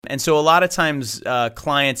And so a lot of times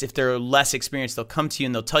clients, if they're less experienced, they'll come to you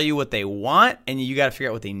and they'll tell you what they want, and you got to figure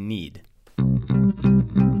out what they need.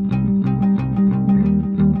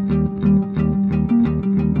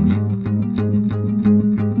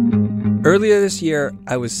 Earlier this year,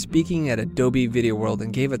 I was speaking at Adobe Video World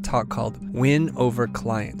and gave a talk called Win Over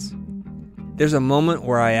Clients. There's a moment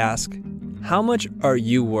where I ask, how much are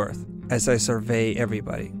you worth, as I survey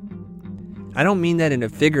everybody? I don't mean that in a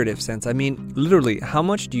figurative sense. I mean, literally, how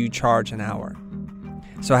much do you charge an hour?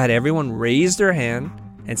 So I had everyone raise their hand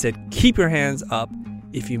and said, keep your hands up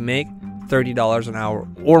if you make $30 an hour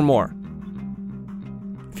or more.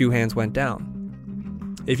 A few hands went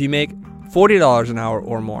down. If you make $40 an hour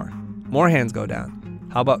or more hands go down.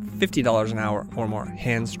 How about $50 an hour or more?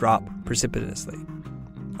 Hands drop precipitously.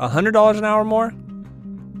 $100 an hour or more?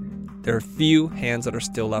 There are few hands that are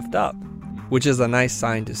still left up, which is a nice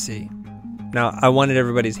sign to see. Now, I wanted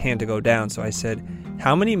everybody's hand to go down, so I said,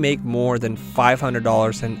 how many make more than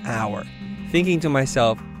 $500 an hour? Thinking to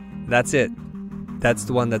myself, that's it. That's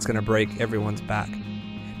the one that's going to break everyone's back.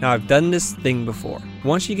 Now, I've done this thing before.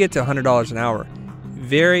 Once you get to $100 an hour,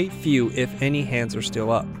 very few, if any, hands are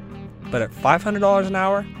still up. But at $500 an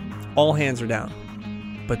hour, all hands are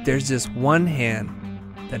down. But there's this one hand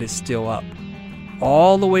that is still up,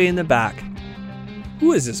 all the way in the back.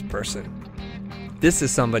 Who is this person? This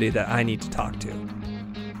is somebody that I need to talk to.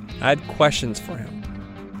 I had questions for him.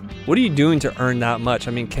 What are you doing to earn that much?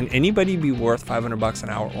 I mean, can anybody be worth $500 an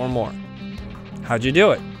hour or more? How'd you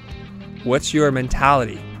do it? What's your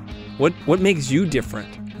mentality? What makes you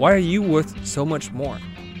different? Why are you worth so much more?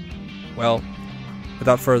 Well,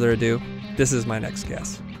 without further ado, this is my next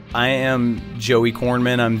guest. I am Joey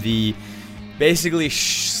Korenman. I'm the basically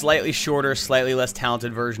slightly shorter, slightly less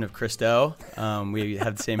talented version of Christo. We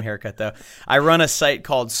have the same haircut, though. I run a site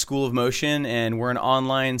called School of Motion, and we're an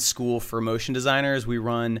online school for motion designers. We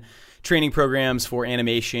run training programs for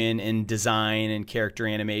animation and design and character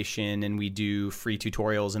animation, and we do free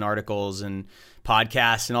tutorials and articles and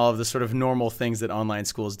podcasts and all of the sort of normal things that online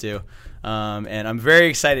schools do. And I'm very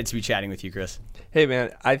excited to be chatting with you, Chris. Hey,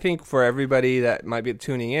 man, I think for everybody that might be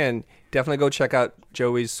tuning in, definitely go check out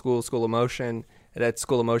Joey's School of Motion at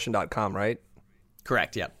schoolofmotion.com, right?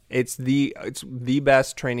 Correct, yeah. It's the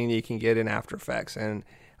best training that you can get in After Effects. And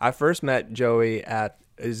I first met Joey at,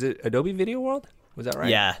 is it Adobe Video World? Was that right?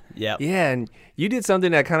 Yeah. Yeah, and you did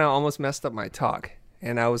something that kind of almost messed up my talk.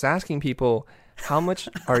 And I was asking people, how much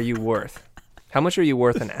are you worth? How much are you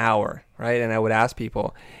worth an hour, right? And I would ask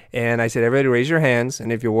people, and I said, everybody raise your hands, and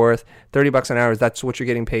if you're worth $30 an hour, that's what you're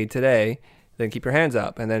getting paid today, then keep your hands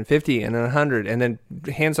up, and then 50, and then 100, and then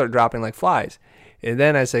hands start dropping like flies. And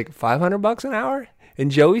then I say, $500 an hour? And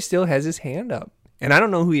Joey still has his hand up. And I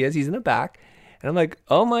don't know who he is. He's in the back. And I'm like,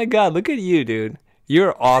 oh my God, look at you, dude.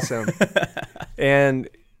 You're awesome. And,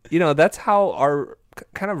 that's how our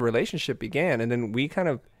kind of relationship began. And then we kind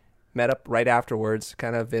of met up right afterwards,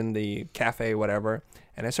 kind of in the cafe, whatever.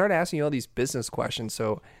 And I started asking you all these business questions.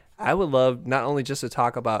 So I would love not only just to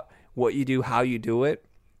talk about what you do, how you do it,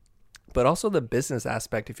 but also the business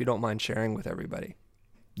aspect, if you don't mind sharing with everybody.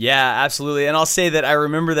 Yeah, absolutely. And I'll say that I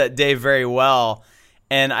remember that day very well.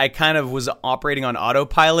 And I kind of was operating on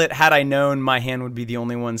autopilot. Had I known my hand would be the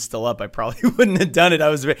only one still up, I probably wouldn't have done it.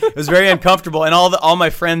 It was very uncomfortable. And all my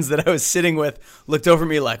friends that I was sitting with looked over at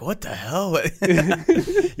me like, what the hell?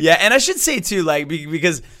 Yeah. And I should say too, like,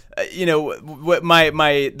 because, what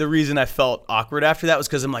the reason I felt awkward after that was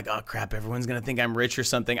because I'm like, oh crap, everyone's going to think I'm rich or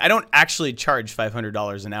something. I don't actually charge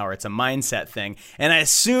 $500 an hour. It's a mindset thing. And I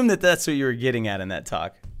assume that that's what you were getting at in that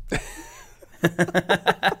talk.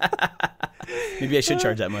 Maybe I should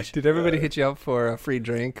charge that much. Did everybody hit you up for a free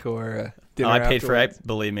drink or dinner? I paid for it.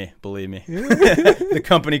 Believe me. The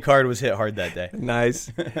company card was hit hard that day.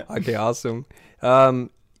 Nice. Okay, awesome. I'm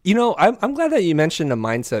glad that you mentioned the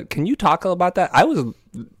mindset. Can you talk about that? I was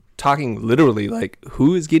talking literally like,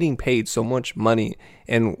 who is getting paid so much money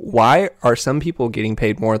and why are some people getting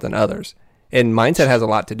paid more than others? And mindset has a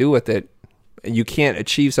lot to do with it. You can't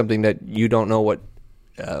achieve something that you don't know what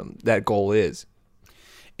that goal is.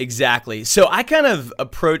 Exactly. So I kind of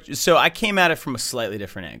I came at it from a slightly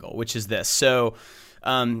different angle, which is this. So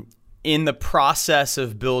in the process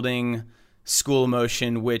of building School of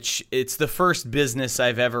Motion, which it's the first business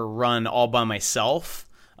I've ever run all by myself.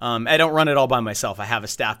 I don't run it all by myself. I have a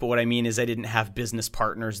staff, but what I mean is I didn't have business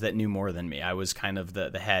partners that knew more than me. I was kind of the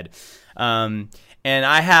head. And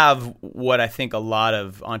I have what I think a lot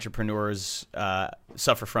of entrepreneurs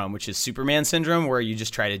suffer from, which is Superman syndrome, where you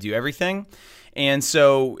just try to do everything. And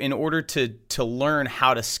so in order to learn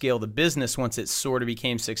how to scale the business once it sort of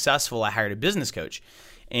became successful, I hired a business coach.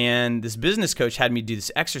 And this business coach had me do this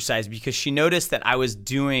exercise because she noticed that I was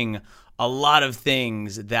doing a lot of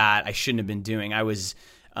things that I shouldn't have been doing. I was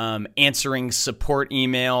answering support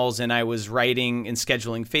emails, and I was writing and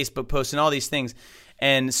scheduling Facebook posts and all these things.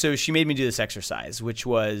 And so she made me do this exercise, which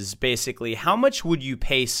was basically, how much would you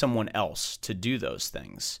pay someone else to do those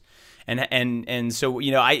things? And so,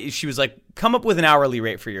 she was like, come up with an hourly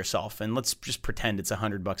rate for yourself, and let's just pretend it's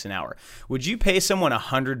 $100 an hour. Would you pay someone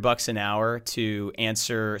 $100 an hour to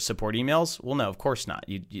answer support emails? Well, no, of course not.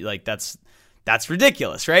 You like, that's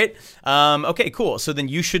ridiculous, right? Okay, cool. So then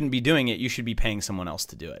you shouldn't be doing it. You should be paying someone else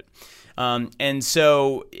to do it. And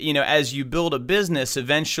so, as you build a business,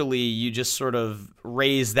 eventually you just sort of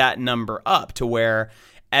raise that number up to where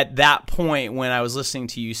at that point when I was listening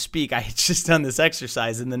to you speak, I had just done this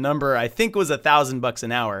exercise and the number I think was $1,000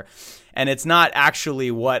 an hour. And it's not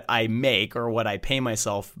actually what I make or what I pay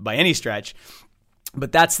myself by any stretch.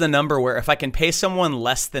 But that's the number where if I can pay someone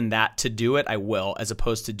less than that to do it, I will, as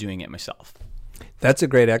opposed to doing it myself. That's a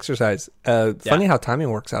great exercise. Funny how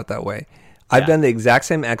timing works out that way. I've done the exact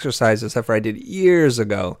same exercise, except for I did years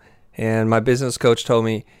ago. And my business coach told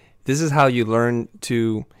me, this is how you learn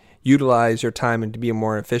to utilize your time and to be a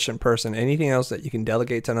more efficient person. Anything else that you can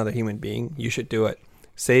delegate to another human being, you should do it.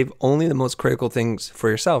 Save only the most critical things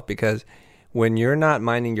for yourself, because when you're not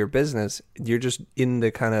minding your business, you're just in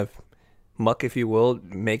the kind of muck, if you will,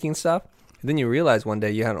 making stuff. And then you realize one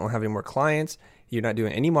day you don't have any more clients, you're not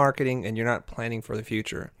doing any marketing, and you're not planning for the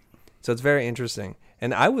future. So it's very interesting.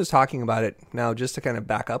 And I was talking about it now, just to kind of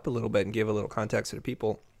back up a little bit and give a little context to the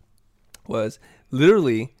people, was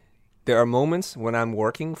literally there are moments when I'm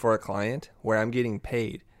working for a client where I'm getting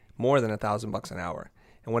paid more than $1,000 an hour.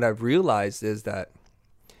 And what I've realized is that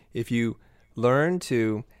if you learn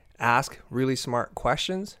to ask really smart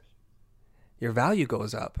questions, your value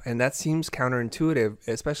goes up. And that seems counterintuitive,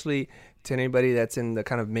 especially to anybody that's in the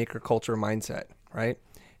kind of maker culture mindset, right?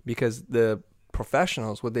 Because the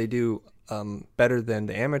professionals, what they do better than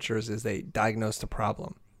the amateurs is they diagnose the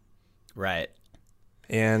problem. Right.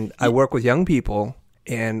 And I work with young people,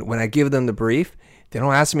 and when I give them the brief, they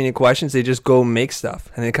don't ask me any questions. They just go make stuff.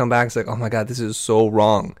 And they come back and it's like, oh my God, this is so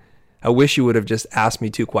wrong. I wish you would have just asked me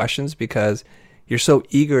 2 questions, because you're so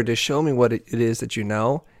eager to show me what it is that you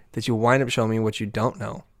know, that you wind up showing me what you don't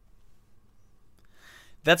know.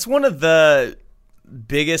 That's one of the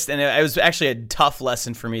biggest, and it was actually a tough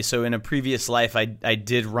lesson for me. So in a previous life, I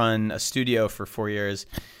did run a studio for 4 years.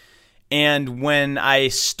 And when I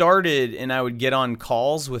started and I would get on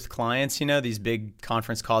calls with clients, these big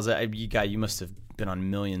conference calls, you must have been on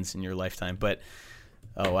millions in your lifetime, but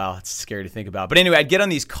oh wow, it's scary to think about. But anyway, I'd get on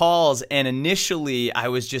these calls, and initially I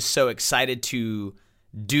was just so excited to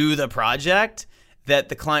do the project that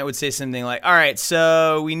the client would say something like, all right,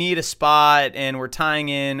 so we need a spot and we're tying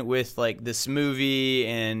in with like this movie,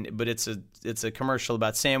 but it's a commercial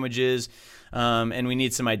about sandwiches, and we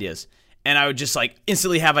need some ideas. And I would just like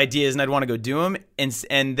instantly have ideas, and I'd want to go do them.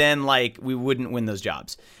 And then like we wouldn't win those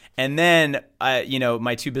jobs. And then,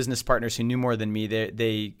 my 2 business partners who knew more than me,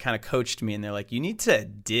 they kind of coached me, and they're like, you need to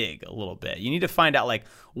dig a little bit. You need to find out like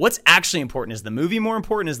what's actually important. Is the movie more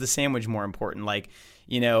important? Is the sandwich more important? Like,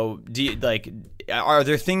 are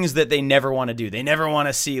there things that they never want to do? They never want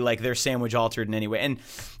to see like their sandwich altered in any way.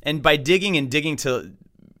 And by digging to,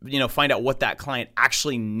 find out what that client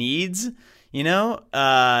actually needs,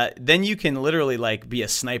 then you can literally like be a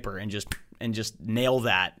sniper and just nail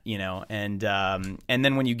that, and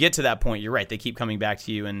then when you get to that point, you're right, they keep coming back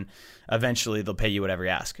to you, and eventually they'll pay you whatever you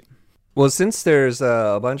ask. Well, since there's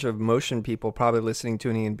a bunch of motion people probably listening,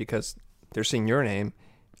 tuning in because they're seeing your name,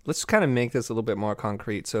 let's kind of make this a little bit more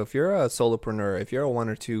concrete. So if you're a solopreneur, if you're a 1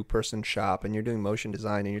 or 2 person shop and you're doing motion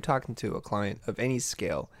design and you're talking to a client of any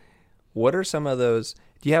scale, what are some of those?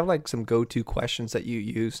 Do you have like some go-to questions that you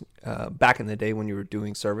use back in the day when you were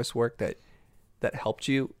doing service work that helped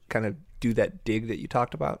you kind of do that dig that you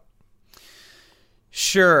talked about?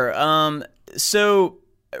 Sure. So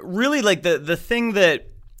really like the thing that,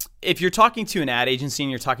 if you're talking to an ad agency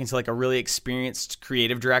and you're talking to like a really experienced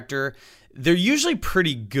creative director, they're usually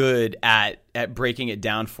pretty good at breaking it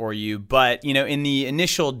down for you. But, in the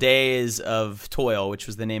initial days of Toil, which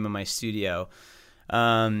was the name of my studio,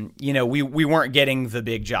 we weren't getting the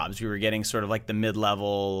big jobs. We were getting sort of like the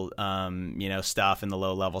mid-level, stuff and the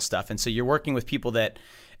low-level stuff. And so you're working with people that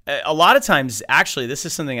a lot of times, actually, this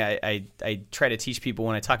is something I try to teach people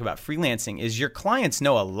when I talk about freelancing, is your clients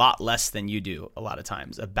know a lot less than you do a lot of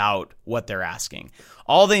times about what they're asking.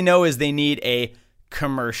 All they know is they need a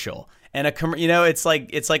commercial. And it's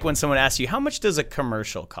like when someone asks you, how much does a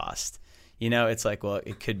commercial cost? It's like, well,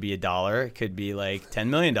 it could be $1, it could be like $10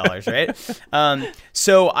 million, right?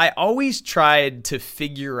 So I always tried to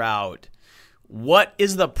figure out what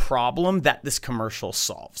is the problem that this commercial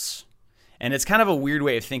solves. And it's kind of a weird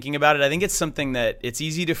way of thinking about it. I think it's something that it's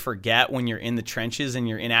easy to forget when you're in the trenches and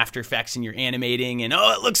you're in After Effects and you're animating and,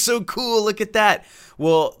 oh, it looks so cool, look at that.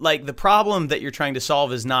 Well, like the problem that you're trying to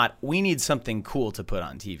solve is not, we need something cool to put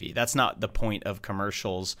on TV. That's not the point of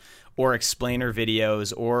commercials or explainer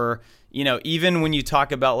videos or, even when you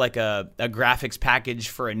talk about like a graphics package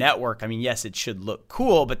for a network, I mean, yes, it should look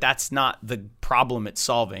cool, but that's not the problem it's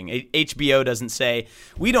solving. HBO doesn't say,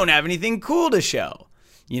 we don't have anything cool to show.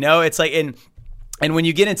 It's like, and when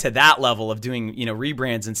you get into that level of doing,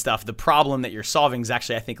 rebrands and stuff, the problem that you're solving is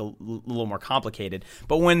actually, I think, a little more complicated.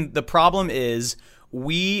 But when the problem is,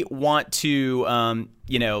 we want to,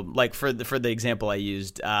 like for the example I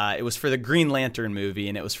used, it was for the Green Lantern movie,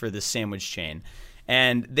 and it was for the sandwich chain.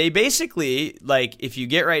 And they basically, like, if you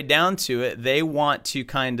get right down to it, they want to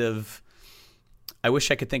kind of, I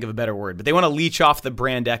wish I could think of a better word, but they want to leech off the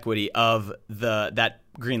brand equity of that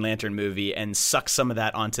Green Lantern movie and suck some of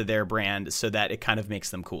that onto their brand so that it kind of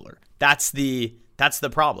makes them cooler. That's the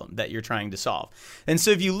problem that you're trying to solve. And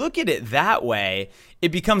so if you look at it that way, it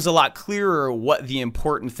becomes a lot clearer what the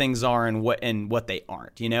important things are and what they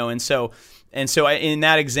aren't, And so in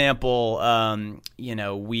that example,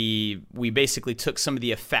 we basically took some of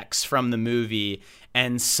the effects from the movie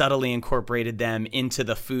and subtly incorporated them into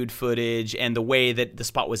the food footage and the way that the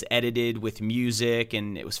spot was edited with music,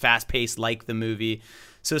 and it was fast-paced like the movie.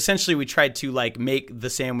 So essentially we tried to like make the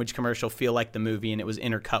sandwich commercial feel like the movie, and it was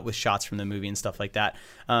intercut with shots from the movie and stuff like that.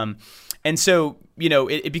 And so,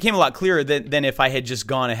 it became a lot clearer than if I had just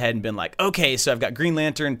gone ahead and been like, okay, so I've got Green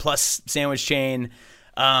Lantern plus sandwich chain.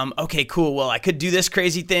 Okay, cool. Well, I could do this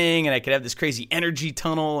crazy thing and I could have this crazy energy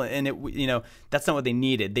tunnel, and that's not what they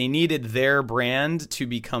needed. They needed their brand to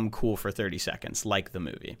become cool for 30 seconds, like the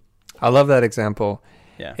movie. I love that example.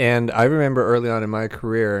 Yeah. And I remember early on in my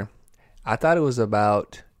career, I thought it was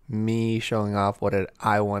about me showing off what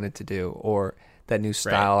I wanted to do, or that new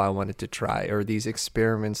style I wanted to try, or these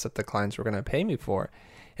experiments that the clients were going to pay me for.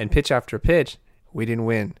 And pitch after pitch, we didn't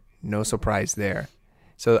win. No surprise there.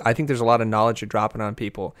 So I think there's a lot of knowledge you're dropping on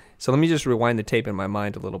people. So let me just rewind the tape in my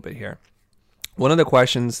mind a little bit here. One of the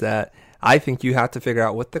questions that I think you have to figure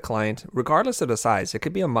out with the client, regardless of the size, it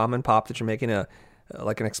could be a mom and pop that you're making an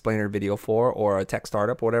explainer video for, or a tech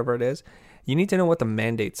startup, whatever it is. You need to know what the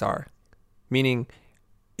mandates are. Meaning,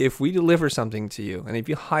 if we deliver something to you, and if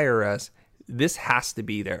you hire us, this has to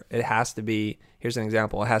be there. It has to be, here's an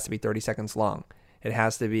example, it has to be 30 seconds long. It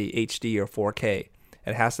has to be HD or 4K.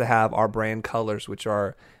 It has to have our brand colors, which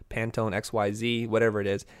are Pantone XYZ, whatever it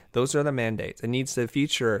is. Those are the mandates. It needs to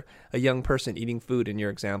feature a young person eating food in your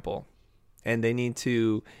example. And they need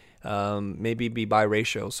to maybe be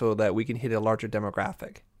biracial so that we can hit a larger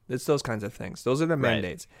demographic. It's those kinds of things. Those are the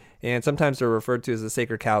mandates. Right. And sometimes they're referred to as the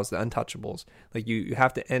sacred cows, the untouchables. Like you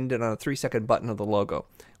have to end it on a 3-second button of the logo.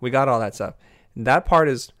 We got all that stuff. That part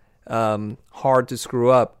is hard to screw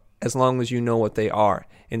up as long as you know what they are.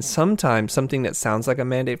 And sometimes something that sounds like a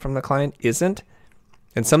mandate from the client isn't.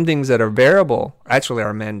 And some things that are variable actually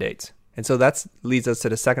are mandates. And so that leads us to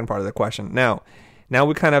the second part of the question. Now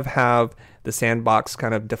we kind of have the sandbox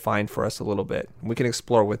kind of defined for us a little bit. We can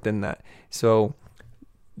explore within that. So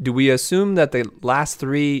do we assume that the last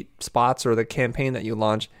 3 spots or the campaign that you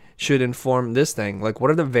launch should inform this thing? Like, what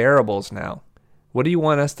are the variables now? What do you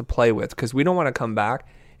want us to play with? Because we don't want to come back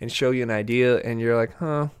and show you an idea and you're like,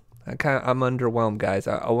 I'm underwhelmed, guys.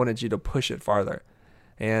 I wanted you to push it farther.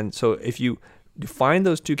 And so if you define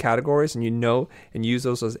those 2 categories and you know and use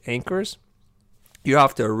those as anchors, you're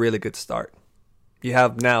off to a really good start. You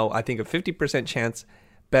have now, I think, a 50% chance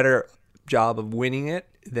better job of winning it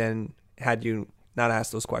than had you not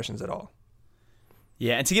asked those questions at all.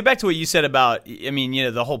 Yeah, and to get back to what you said about,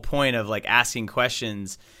 the whole point of like asking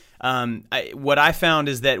questions, what I found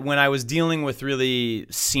is that when I was dealing with really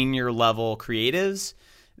senior level creatives,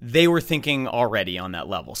 they were thinking already on that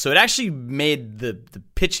level. So it actually made the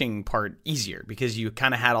pitching part easier because you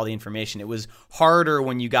kind of had all the information. It was harder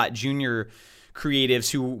when you got junior creatives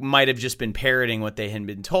who might have just been parroting what they had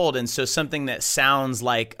been told. And so something that sounds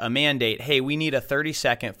like a mandate, hey, we need a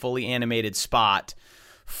 30-second fully animated spot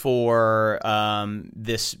for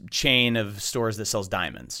this chain of stores that sells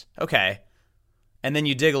diamonds. Okay. And then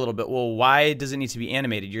you dig a little bit. Well, why does it need to be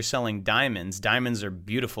animated? You're selling diamonds. Diamonds are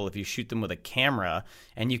beautiful if you shoot them with a camera,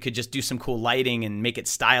 and you could just do some cool lighting and make it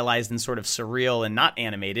stylized and sort of surreal and not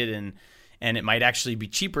animated, and it might actually be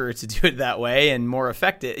cheaper to do it that way and more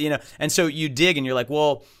effective, And so you dig and you're like,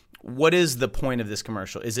 well, what is the point of this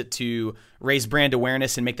commercial? Is it to raise brand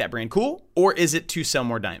awareness and make that brand cool? Or is it to sell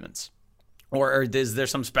more diamonds? Or is there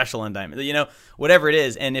some special on diamond? Whatever it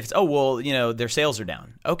is. And if it's, their sales are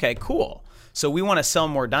down. Okay, cool. So we want to sell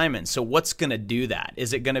more diamonds. So what's going to do that?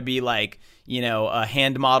 Is it going to be like, a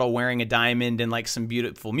hand model wearing a diamond and like some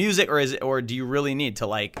beautiful music? Or do you really need to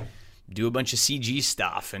like do a bunch of CG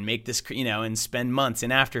stuff and make this, and spend months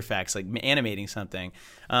in After Effects, like animating something?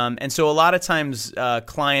 And so a lot of times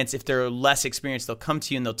clients, if they're less experienced, they'll come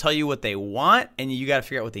to you and they'll tell you what they want, and you got to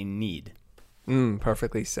figure out what they need.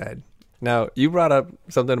 Perfectly said. Now, you brought up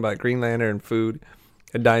something about Green Lantern and food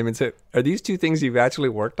and diamonds. Are these two things you've actually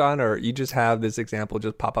worked on, or you just have this example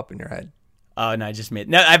just pop up in your head? Oh, no,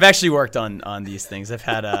 I've actually worked on these things. I've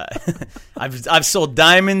had, I've sold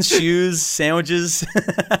diamonds, shoes, sandwiches,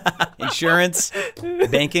 insurance,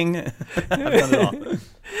 banking. I've done it all.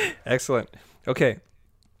 Excellent. Okay.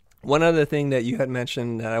 One other thing that you had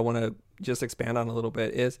mentioned that I want to just expand on a little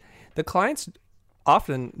bit is the clients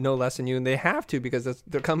often know less than you, and they have to, because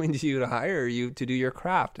they're coming to you to hire you to do your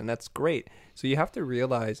craft, and that's great. So you have to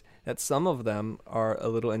realize that some of them are a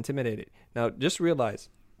little intimidated. Now, just realize,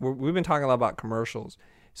 we've been talking a lot about commercials,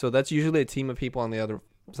 so that's usually a team of people on the other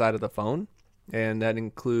side of the phone, and that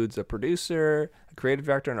includes a producer, a creative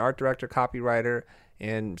director, an art director, copywriter,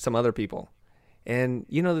 and some other people. And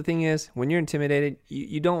the thing is, when you're intimidated,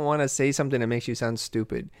 you don't want to say something that makes you sound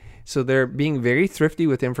stupid. So they're being very thrifty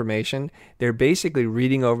with information. They're basically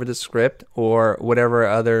reading over the script or whatever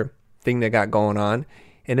other thing they got going on,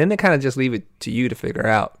 and then they kind of just leave it to you to figure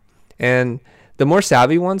out. And the more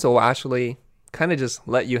savvy ones will actually kind of just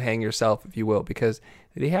let you hang yourself, if you will, because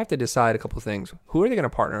they have to decide a couple of things. Who are they going to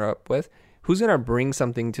partner up with? Who's going to bring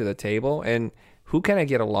something to the table? And who can I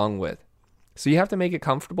get along with? So you have to make it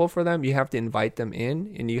comfortable for them. You have to invite them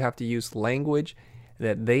in, and you have to use language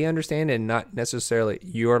that they understand and not necessarily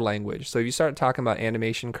your language. So if you start talking about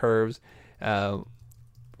animation curves,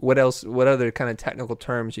 what other kind of technical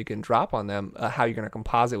terms you can drop on them, how you're going to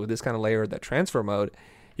composite with this kind of layer, that transfer mode,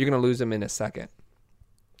 you're going to lose them in a second.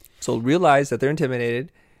 So realize that they're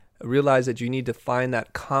intimidated. Realize that you need to find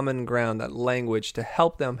that common ground, that language, to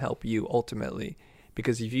help them help you ultimately.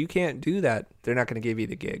 Because if you can't do that, they're not going to give you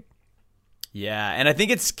the gig. Yeah, and I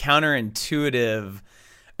think it's counterintuitive,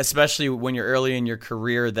 especially when you're early in your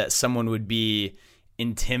career, that someone would be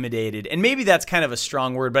intimidated. And maybe that's kind of a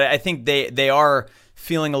strong word, but I think they are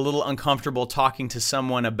feeling a little uncomfortable talking to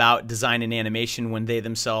someone about design and animation when they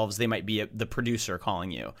might be the producer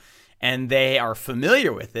calling you. And they are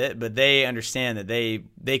familiar with it, but they understand that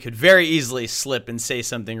they could very easily slip and say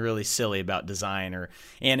something really silly about design or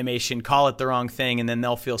animation, call it the wrong thing, and then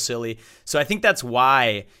they'll feel silly. So I think that's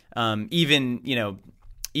why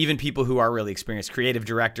even people who are really experienced creative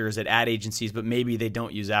directors at ad agencies, but maybe they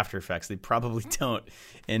don't use After Effects. They probably don't.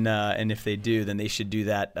 And if they do, then they should do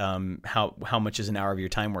that. How much is an hour of your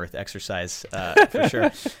time worth exercise for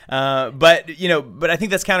sure. But I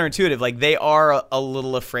think that's counterintuitive. Like, they are a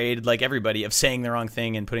little afraid, like everybody, of saying the wrong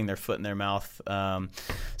thing and putting their foot in their mouth.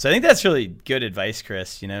 So I think that's really good advice,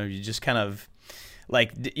 Chris. You just kind of,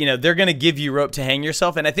 like, they're going to give you rope to hang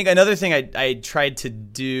yourself. And I think another thing I tried to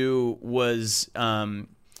do was,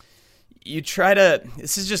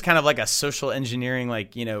 this is just kind of like a social engineering,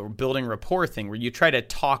 like, building rapport thing, where you try to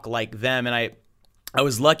talk like them. And I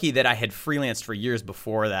was lucky that I had freelanced for years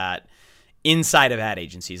before that inside of ad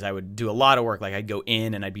agencies. I would do a lot of work. Like, I'd go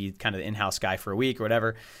in and I'd be kind of the in-house guy for a week or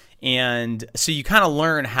whatever. And so you kind of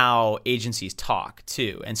learn how agencies talk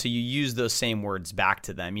too. And so you use those same words back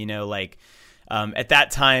to them, at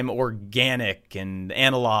that time, organic and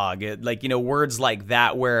analog, words like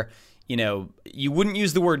that, where, you wouldn't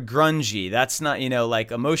use the word grungy. That's not,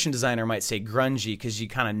 like a motion designer might say grungy because you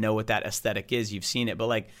kind of know what that aesthetic is. You've seen it. But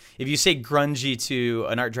like, if you say grungy to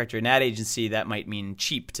an art director in an ad agency, that might mean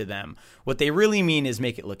cheap to them. What they really mean is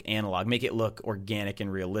make it look analog, make it look organic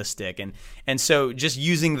and realistic. And so just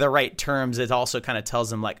using the right terms, it also kind of tells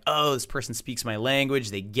them, like, oh, this person speaks my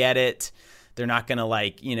language. They get it. They're not going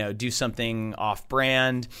to do something off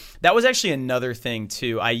brand. That was actually another thing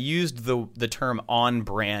too. I used the term on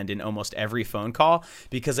brand in almost every phone call,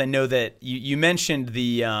 because I know that you mentioned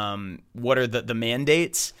the what are the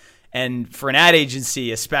mandates. And for an ad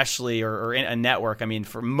agency especially, or a network, I mean,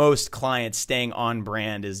 for most clients, staying on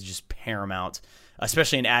brand is just paramount,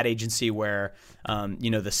 especially an ad agency where,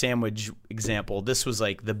 the sandwich example, this was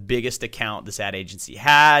like the biggest account this ad agency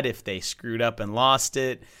had. If they screwed up and lost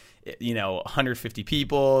it, 150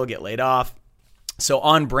 people get laid off. So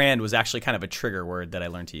on brand was actually kind of a trigger word that I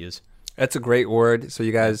learned to use. That's a great word. So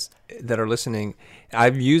you guys that are listening,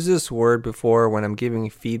 I've used this word before when I'm giving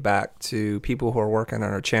feedback to people who are working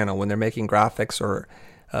on our channel, when they're making graphics or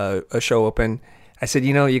a show open. I said,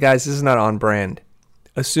 you guys, this is not on brand.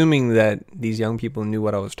 Assuming that these young people knew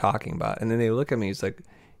what I was talking about. And then they look at me, it's like,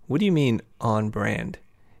 what do you mean on brand?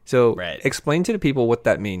 So Explain to the people what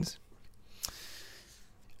that means.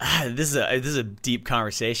 This is a deep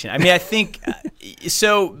conversation. I mean, I think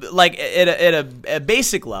so. Like at a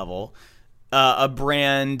basic level, a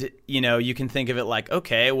brand, you can think of it like,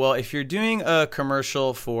 okay, well, if you're doing a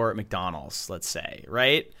commercial for McDonald's, let's say,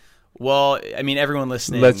 right? Well, I mean, everyone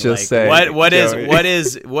listening, let's just say what are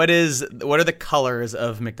the colors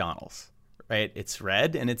of McDonald's, right? It's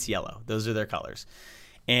red and it's yellow. Those are their colors,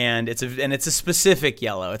 and it's a specific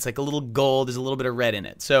yellow. It's like a little gold. There's a little bit of red in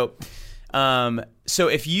it. So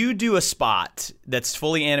if you do a spot that's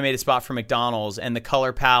fully animated spot for McDonald's and the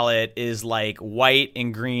color palette is like white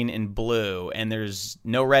and green and blue and there's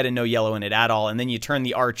no red and no yellow in it at all, and then you turn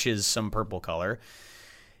the arches some purple color,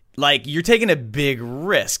 like you're taking a big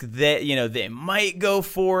risk that, they might go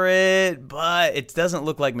for it, but it doesn't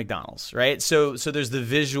look like McDonald's, right? So there's the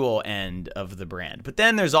visual end of the brand. But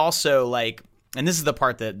then there's also like, and this is the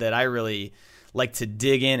part that I really like to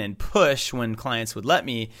dig in and push when clients would let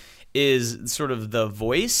me, is sort of the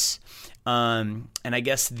voice, and I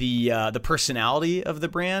guess the personality of the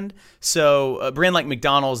brand. So a brand like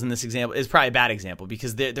McDonald's in this example is probably a bad example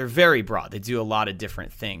because they're very broad. They do a lot of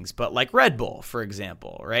different things. But like Red Bull, for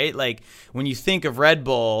example, right? Like when you think of Red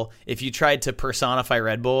Bull, if you tried to personify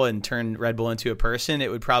Red Bull and turn Red Bull into a person, it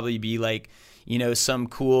would probably be like, some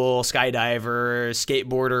cool skydiver,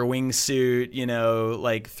 skateboarder, wingsuit,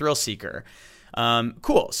 like thrill seeker.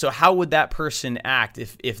 Cool. So how would that person act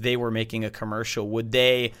if they were making a commercial? Would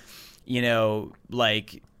they,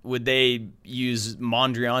 would they use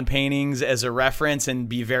Mondrian paintings as a reference and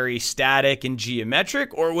be very static and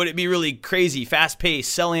geometric? Or would it be really crazy,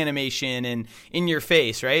 fast-paced, cell animation and in your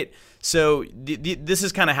face, right? So this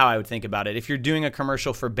is kind of how I would think about it. If you're doing a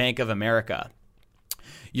commercial for Bank of America,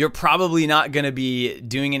 you're probably not going to be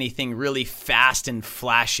doing anything really fast and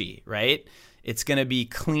flashy, right? It's going to be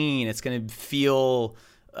clean. It's going to feel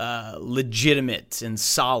legitimate and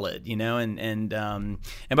solid, And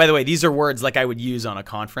by the way, these are words like I would use on a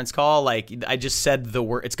conference call. Like I just said the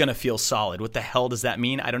word. It's going to feel solid. What the hell does that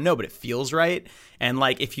mean? I don't know, but it feels right. And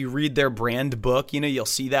like if you read their brand book, you'll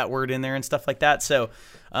see that word in there and stuff like that. So,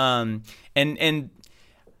 and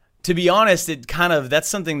to be honest, that's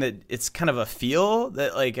something that it's kind of a feel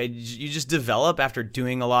that like you just develop after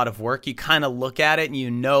doing a lot of work. You kind of look at it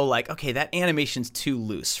and like, okay, that animation's too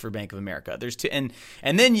loose for Bank of America. There's too, and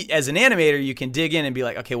then as an animator, you can dig in and be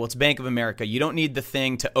like, okay, well, it's Bank of America. You don't need the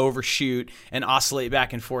thing to overshoot and oscillate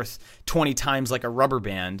back and forth 20 times like a rubber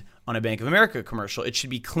band on a Bank of America commercial. It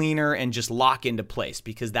should be cleaner and just lock into place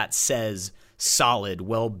because that says solid,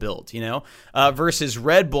 well built, versus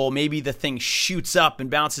Red Bull, maybe the thing shoots up and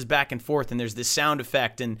bounces back and forth and there's this sound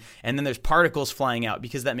effect and then there's particles flying out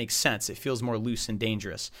because that makes sense. It feels more loose and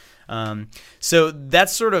dangerous. So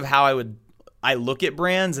that's sort of how I look at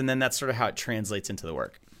brands, and then that's sort of how it translates into the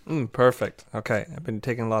work. Perfect. Okay. I've been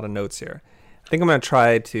taking a lot of notes here. I think I'm going to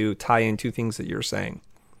try to tie in two things that you're saying.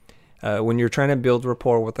 When you're trying to build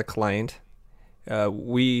rapport with a client,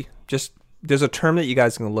 there's a term that you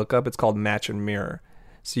guys can look up. It's called match and mirror.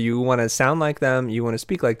 So you want to sound like them, you want to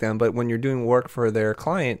speak like them, but when you're doing work for their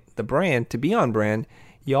client, the brand, to be on brand,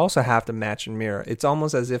 you also have to match and mirror. It's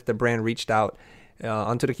almost as if the brand reached out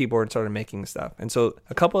onto the keyboard and started making stuff. And so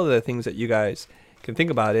a couple of the things that you guys can think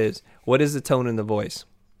about is, what is the tone and the voice?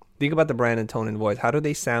 Think about the brand and tone and voice. How do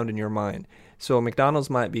they sound in your mind? So McDonald's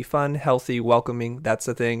might be fun, healthy, welcoming. That's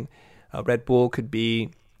the thing. Red Bull could be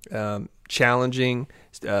challenging,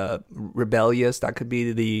 rebellious. That could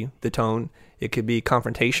be the tone. It could be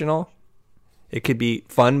confrontational. It could be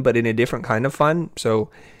fun, but in a different kind of fun.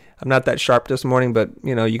 So I'm not that sharp this morning, but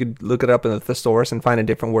you could look it up in the thesaurus and find a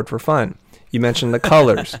different word for fun. You mentioned the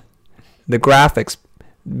colors, the graphics,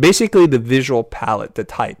 basically the visual palette, the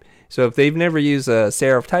type. So if they've never used a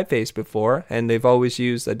serif typeface before and they've always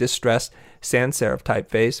used a distressed sans serif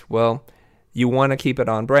typeface, well, you want to keep it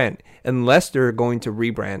on brand unless they're going to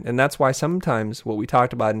rebrand. And that's why sometimes what we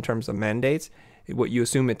talked about in terms of mandates, what you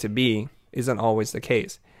assume it to be, isn't always the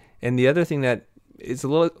case. And the other thing that is a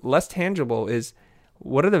little less tangible is,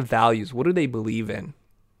 what are the values? What do they believe in?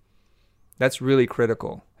 That's really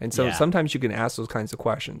critical. And so sometimes you can ask those kinds of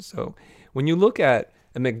questions. So when you look at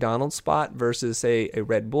a McDonald's spot versus, say, a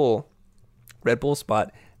Red Bull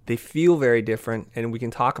spot, they feel very different. And we can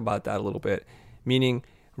talk about that a little bit. Meaning,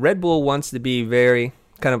 Red Bull wants to be very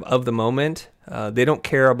kind of the moment. They don't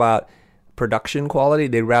care about production quality.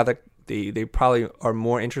 They probably are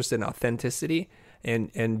more interested in authenticity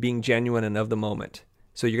and being genuine and of the moment.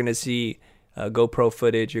 So you're going to see GoPro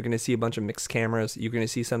footage. You're going to see a bunch of mixed cameras. You're going to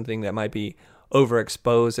see something that might be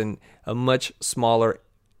overexposed and a much smaller,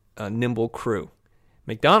 nimble crew.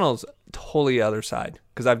 McDonald's, totally other side,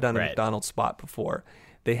 because I've done a McDonald's spot before.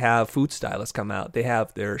 They have food stylists come out. They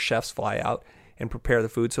have their chefs fly out and prepare the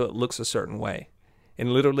food so it looks a certain way.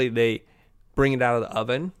 And literally they bring it out of the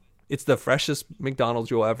oven. It's the freshest McDonald's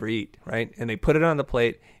you'll ever eat, right? And they put it on the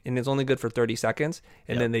plate, and it's only good for 30 seconds,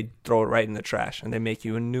 and then they throw it right in the trash, and they make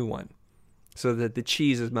you a new one so that the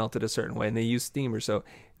cheese is melted a certain way, and they use steamers. So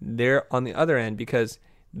they're on the other end because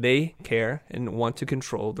they care and want to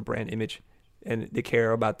control the brand image, and they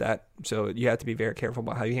care about that. So you have to be very careful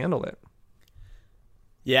about how you handle it.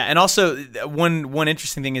 Yeah, and also one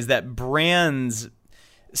interesting thing is that brands,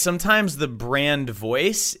 sometimes the brand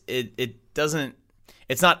voice,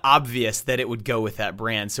 it's not obvious that it would go with that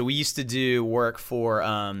brand. So we used to do work for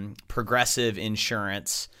Progressive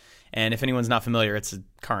Insurance, and if anyone's not familiar, it's a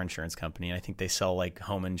car insurance company, and I think they sell like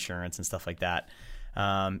home insurance and stuff like that.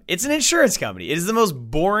 It's an insurance company. It is the most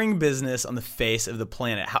boring business on the face of the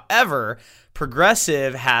planet. However,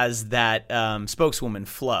 Progressive has that spokeswoman,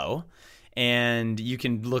 Flo, and you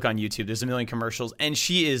can look on YouTube. There's a million commercials, and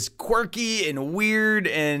she is quirky and weird,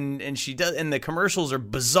 and the commercials are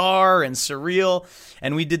bizarre and surreal.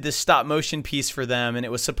 And we did this stop motion piece for them, and it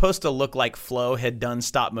was supposed to look like Flo had done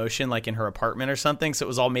stop motion, like in her apartment or something. So it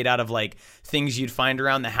was all made out of like things you'd find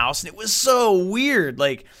around the house, and it was so weird.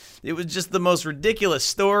 Like, it was just the most ridiculous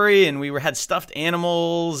story, and we had stuffed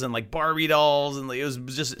animals and like Barbie dolls, and it was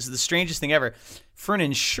just the strangest thing ever for an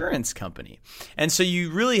insurance company. And so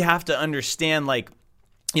you really have to understand, like,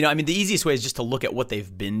 I mean, the easiest way is just to look at what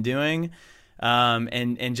they've been doing,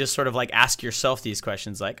 and just sort of like ask yourself these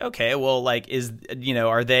questions, like, okay, well, like, is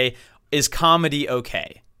comedy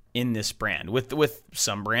okay in this brand? With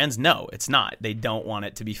some brands, no, it's not. They don't want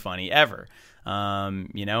it to be funny ever.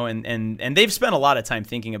 And they've spent a lot of time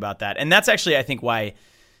thinking about that. And that's actually, I think, why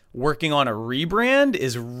working on a rebrand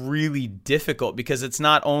is really difficult, because it's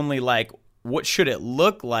not only like, what should it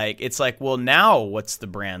look like? It's like, well, now what's the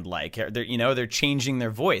brand like? They're changing their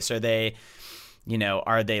voice. Are they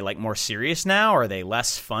like more serious now? Are they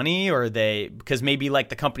less funny? Or are they, because maybe like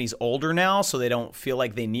the company's older now, so they don't feel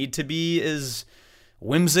like they need to be as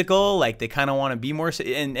whimsical, like they kind of want to be more,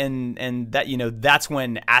 and that, that's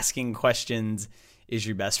when asking questions is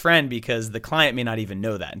your best friend, because the client may not even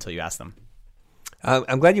know that until you ask them.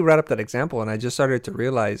 I'm glad you brought up that example, and I just started to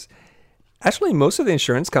realize, actually, most of the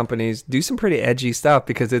insurance companies do some pretty edgy stuff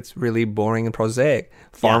because it's really boring and prosaic.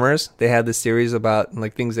 Farmers, they had this series about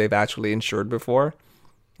like things they've actually insured before,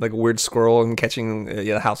 like a weird squirrel and catching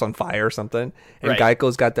a house on fire or something. And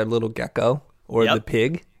Geico's got that little gecko or the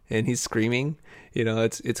pig, and he's screaming.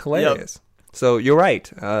 It's hilarious. So you're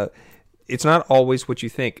right. It's not always what you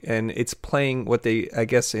think, and it's playing what they, I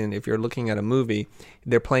guess, if you're looking at a movie,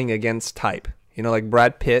 they're playing against type. Like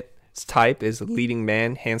Brad Pitt's type is a leading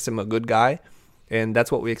man, handsome, a good guy, and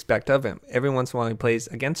that's what we expect of him. Every once in a while he plays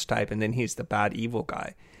against type, and then he's the bad, evil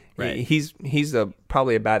guy. Right. He's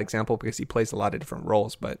probably a bad example because he plays a lot of different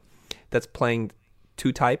roles, but that's playing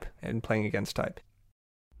to type and playing against type.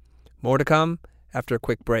 More to come after a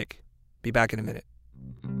quick break. Be back in a minute.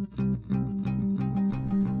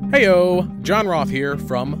 Heyo, John Roth here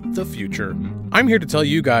from the future. I'm here to tell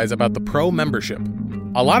you guys about the Pro membership.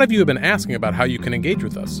 A lot of you have been asking about how you can engage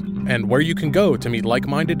with us and where you can go to meet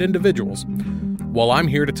like-minded individuals. Well, I'm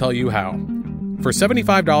here to tell you how. For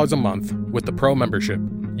 $75 a month with the Pro membership,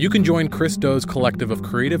 you can join Chris Doe's collective of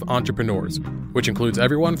creative entrepreneurs, which includes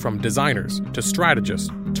everyone from designers to strategists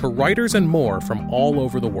to writers and more from all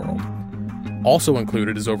over the world. Also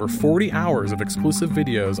included is over 40 hours of exclusive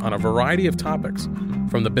videos on a variety of topics,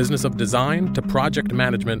 from the business of design to project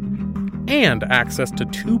management, and access to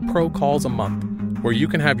 2 Pro calls a month, where you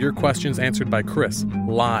can have your questions answered by Chris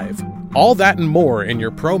live. All that and more in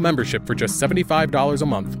your Pro membership for just $75 a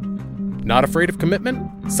month. Not afraid of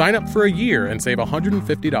commitment? Sign up for a year and save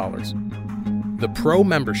 $150. The Pro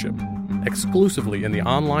membership, exclusively in the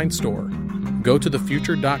online store. Go to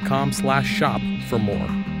thefuture.com/shop for more.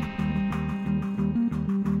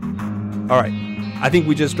 All right. I think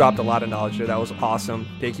we just dropped a lot of knowledge there. That was awesome.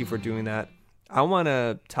 Thank you for doing that. I want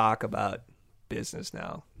to talk about business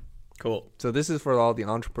now. Cool. So this is for all the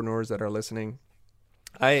entrepreneurs that are listening.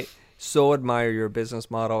 I so admire your business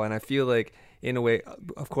model, and I feel like, in a way,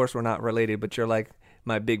 of course we're not related, but you're like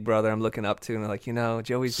my big brother I'm looking up to, and I'm like,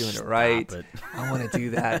 Joey's doing it right. I want to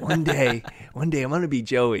do that. One day I'm going to be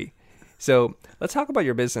Joey. So let's talk about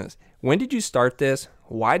your business. When did you start this?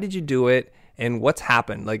 Why did you do it? And what's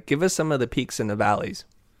happened? Like, give us some of the peaks and the valleys.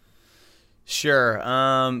 Sure.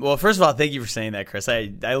 Well, first of all, thank you for saying that, Chris.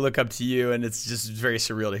 I look up to you, and it's just very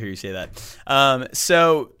surreal to hear you say that.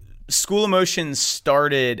 So School of Motion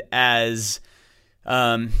started as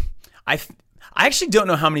I actually don't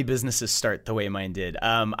know how many businesses start the way mine did.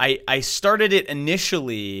 I started it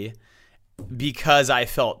initially because I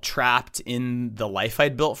felt trapped in the life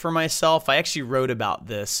I'd built for myself. I actually wrote about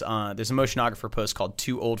this. There's a motionographer post called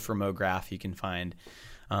 "Too Old for MoGraph" you can find.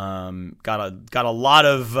 Got a lot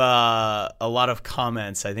of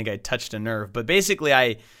comments. I think I touched a nerve, but basically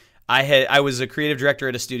I was a creative director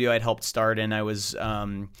at a studio I'd helped start, and I was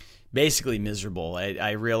basically miserable.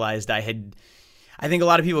 I realized I think a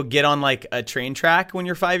lot of people get on like a train track when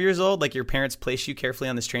you're 5 years old. Like your parents place you carefully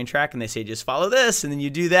on this train track and they say, just follow this. And then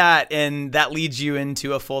you do that. And that leads you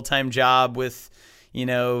into a full-time job with,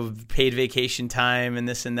 paid vacation time and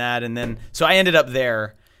this and that. And then, so I ended up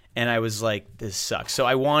there and I was like, this sucks. So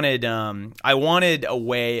I wanted a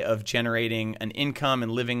way of generating an income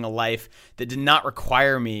and living a life that did not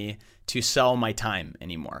require me to sell my time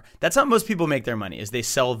anymore. That's how most people make their money, is they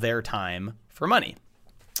sell their time for money.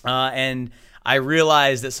 And I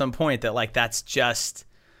realized at some point that like that's just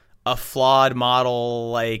a flawed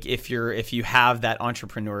model. Like if you have that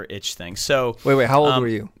entrepreneur itch thing. So wait, how old were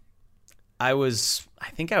you? I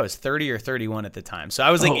think I was 30 or 31 at the time. So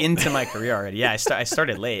I was like into my career already. Yeah, I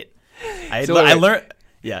started late. I learned.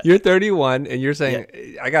 Yeah, you're 31 and you're saying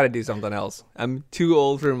I got to do something else. I'm too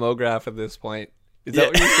old for MoGraph at this point. Is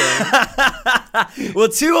that what you're saying? Well,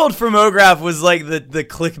 Too Old for MoGraph was like the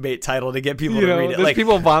clickbait title to get people to read it. There's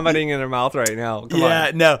people vomiting in their mouth right now. Come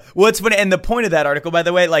on. No. What's funny, and the point of that article, by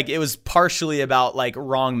the way, like it was partially about like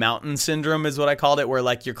wrong mountain syndrome is what I called it, where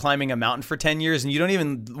like you're climbing a mountain for 10 years and you don't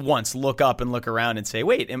even once look up and look around and say,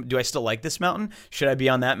 wait, do I still like this mountain? Should I be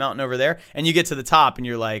on that mountain over there? And you get to the top and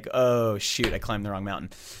you're like, oh shoot, I climbed the wrong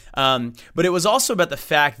mountain. But it was also about the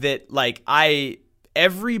fact that like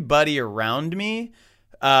everybody around me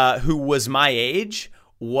who was my age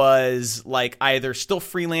was like either still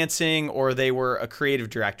freelancing or they were a creative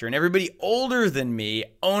director. And everybody older than me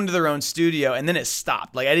owned their own studio, and then it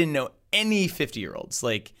stopped. Like I didn't know any 50-year-olds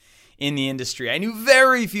like in the industry. I knew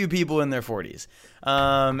very few people in their 40s.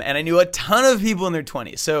 And I knew a ton of people in their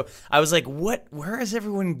 20s. So I was like, where is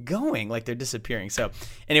everyone going? Like they're disappearing. So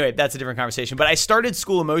anyway, that's a different conversation. But I started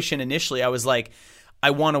School of Motion initially. I was like, I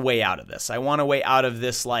want a way out of this. I want a way out of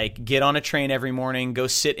this, like get on a train every morning, go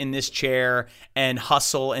sit in this chair and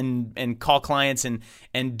hustle and call clients and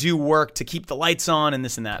do work to keep the lights on and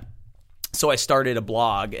this and that. So I started a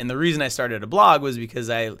blog. And the reason I started a blog was because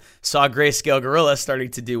I saw Grayscale Gorilla starting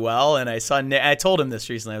to do well. And I told him this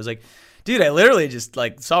recently. I was like, dude, I literally just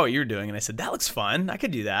like saw what you were doing. And I said, that looks fun. I could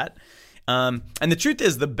do that. And the truth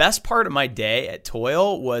is, the best part of my day at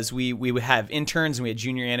Toil was we would have interns and we had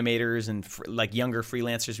junior animators and like younger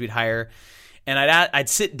freelancers we'd hire. And I'd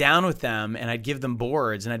sit down with them and I'd give them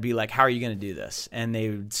boards and I'd be like, how are you going to do this? And they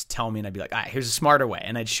would tell me and I'd be like, here's a smarter way.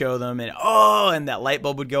 And I'd show them and that light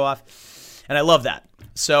bulb would go off. And I love that.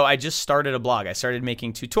 So I just started a blog. I started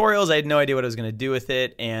making tutorials. I had no idea what I was going to do with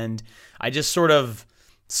it. And I just sort of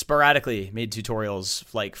sporadically made tutorials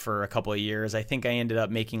like for a couple of years. I think I ended up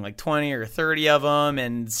making like 20 or 30 of them.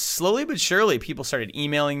 And slowly but surely, people started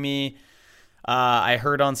emailing me. I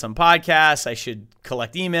heard on some podcasts I should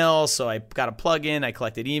collect emails. So I got a plugin. I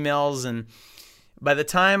collected emails. And by the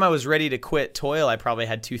time I was ready to quit Toil, I probably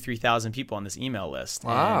had 2,000-3,000 people on this email list.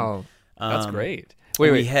 Wow. And, that's great.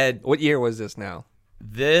 Wait. What year was this now?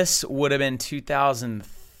 This would have been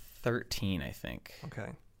 2013, I think.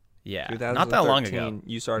 Okay. Yeah, not that long ago.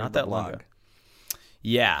 You started the blog.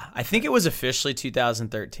 Yeah, I think it was officially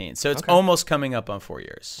 2013. So it's almost coming up on 4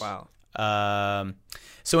 years. Wow.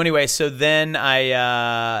 So anyway, then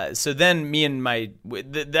me and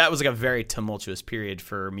that was like a very tumultuous period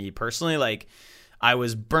for me personally. Like I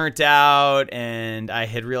was burnt out and I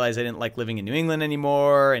had realized I didn't like living in New England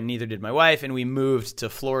anymore, and neither did my wife. And we moved to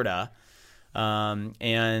Florida.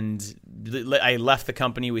 And I left the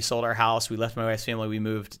company. We sold our house. We left my wife's family. We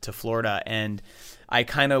moved to Florida, and I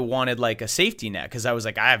kind of wanted like a safety net because I was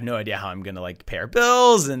like, I have no idea how I'm going to like pay our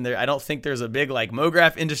bills. And I don't think there's a big like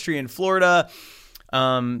MoGraph industry in Florida.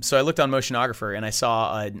 So I looked on Motionographer and I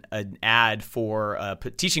saw an ad for a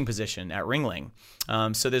teaching position at Ringling.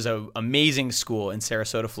 So there's an amazing school in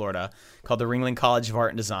Sarasota, Florida called the Ringling College of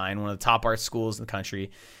Art and Design, one of the top art schools in the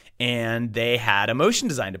country. And they had a motion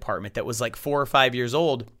design department that was like 4 or 5 years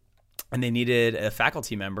old, and they needed a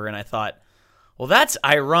faculty member. And I thought, well, that's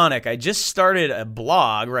ironic. I just started a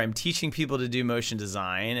blog where I'm teaching people to do motion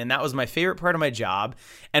design, and that was my favorite part of my job.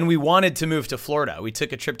 And we wanted to move to Florida. We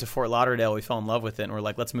took a trip to Fort Lauderdale. We fell in love with it, and we're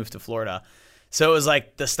like, let's move to Florida. So it was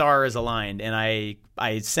like the stars aligned, and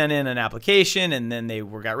I sent in an application, and then they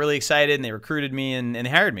got really excited, and they recruited me, and they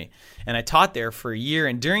hired me. And I taught there for a year,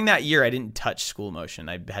 and during that year, I didn't touch school motion.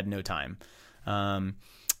 I had no time.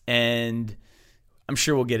 And I'm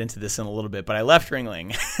sure we'll get into this in a little bit, but I left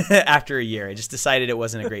Ringling after a year. I just decided it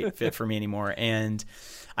wasn't a great fit for me anymore. And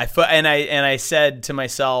I said to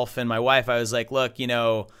myself and my wife, I was like, look,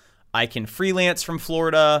 I can freelance from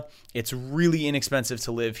Florida. It's really inexpensive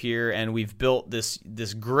to live here, and we've built this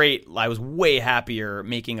great. I was way happier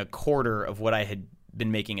making a quarter of what I had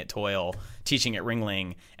been making at Toil, teaching at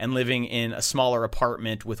Ringling, and living in a smaller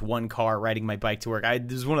apartment with one car, riding my bike to work.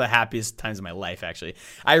 This was one of the happiest times of my life, actually.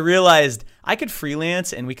 I realized I could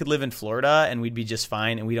freelance, and we could live in Florida, and we'd be just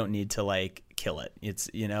fine, and we don't need to kill it. It's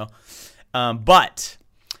but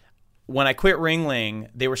when I quit Ringling,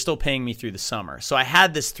 they were still paying me through the summer. So I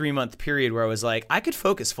had this 3-month period where I was like, I could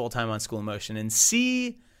focus full-time on School of Motion and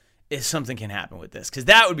see if something can happen with this, because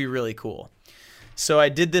that would be really cool. So I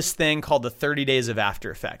did this thing called the 30 Days of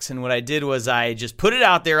After Effects. And what I did was I just put it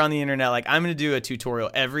out there on the internet, like I'm going to do a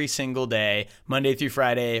tutorial every single day, Monday through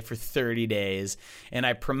Friday for 30 days. And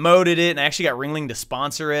I promoted it, and I actually got Ringling to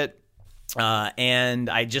sponsor it. And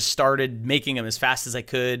I just started making them as fast as I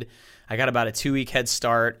could. I got about a 2-week head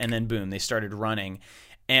start, and then boom, they started running.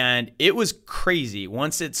 And it was crazy.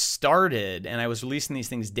 Once it started and I was releasing these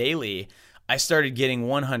things daily, I started getting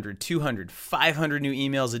 100, 200, 500 new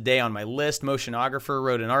emails a day on my list. Motionographer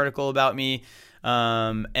wrote an article about me.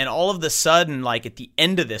 And all of the sudden, at the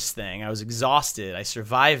end of this thing, I was exhausted. I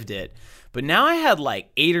survived it. But now I had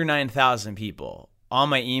 8,000 or 9,000 people on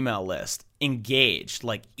my email list engaged,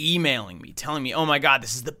 emailing me, telling me, oh my God,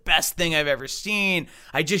 this is the best thing I've ever seen.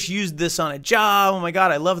 I just used this on a job. Oh my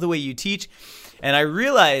God, I love the way you teach. And I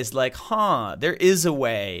realized there is a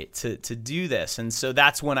way to do this. And so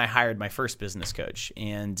that's when I hired my first business coach,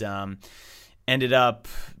 and ended up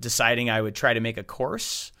deciding I would try to make a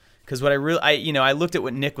course. Because what I looked at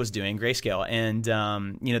what Nick was doing, Grayscale, and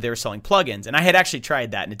they were selling plugins, and I had actually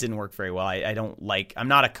tried that, and it didn't work very well. I'm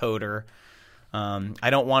not a coder. I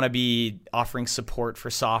don't want to be offering support for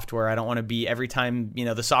software. I don't want to be every time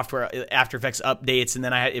the software After Effects updates and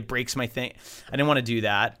then it breaks my thing. I didn't want to do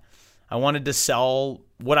that. I wanted to sell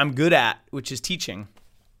what I'm good at, which is teaching.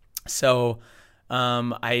 So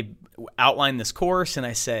I outlined this course, and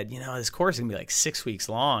I said, this course is going to be 6 weeks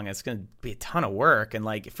long. It's going to be a ton of work. And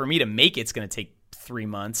for me to make it, it's going to take 3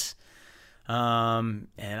 months. And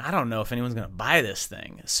I don't know if anyone's going to buy this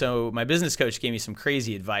thing. So my business coach gave me some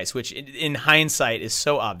crazy advice, which in hindsight is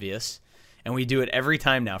so obvious. And we do it every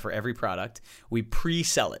time now for every product. We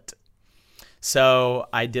pre-sell it. So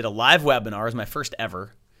I did a live webinar. It was my first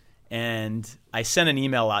ever. And I sent an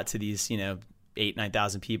email out to these,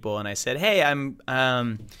 8,000-9,000 people, and I said, "Hey, I'm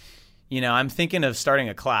thinking of starting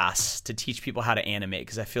a class to teach people how to animate,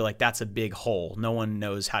 because I feel like that's a big hole. No one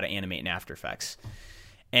knows how to animate in After Effects."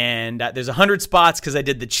 And there's 100 spots because I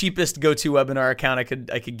did the cheapest GoToWebinar account I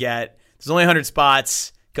could get. There's only 100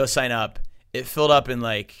 spots. Go sign up. It filled up in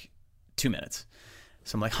 2 minutes.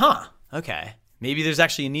 So I'm like, okay. Maybe there's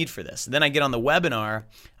actually a need for this. And then I get on the webinar.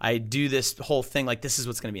 I do this whole thing this is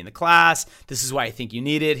what's going to be in the class. This is why I think you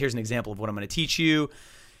need it. Here's an example of what I'm going to teach you.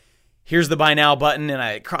 Here's the buy now button. And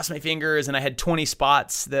I crossed my fingers, and I had 20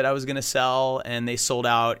 spots that I was going to sell, and they sold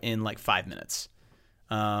out in 5 minutes.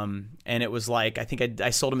 And it was I think I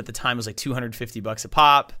sold them at the time. It was $250 a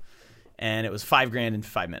pop, and it was $5,000 in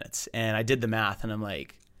 5 minutes. And I did the math, and I'm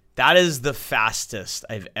like, that is the fastest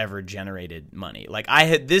I've ever generated money.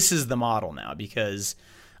 This is the model now, because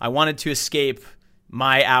I wanted to escape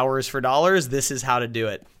my hours for dollars. This is how to do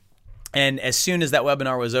it. And as soon as that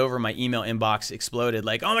webinar was over, my email inbox exploded.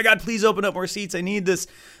 Oh my God, please open up more seats. I need this.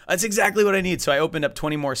 That's exactly what I need. So I opened up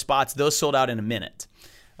 20 more spots. Those sold out in a minute.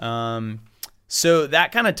 So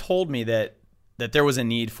that kind of told me that there was a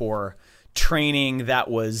need for training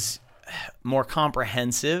that was more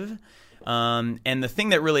comprehensive. And the thing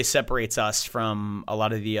that really separates us from a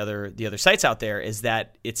lot of the other sites out there is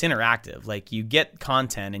that it's interactive. You get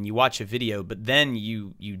content and you watch a video, but then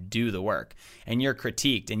you do the work, and you're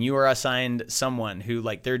critiqued, and you are assigned someone who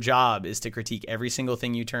their job is to critique every single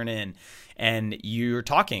thing you turn in, and you're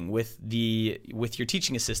talking with your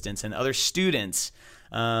teaching assistants and other students.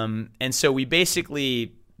 And so we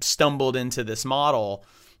basically stumbled into this model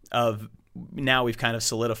of, now we've kind of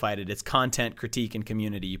solidified it. It's content, critique, and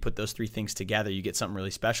community. You put those three things together, you get something really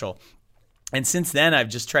special. And since then, I've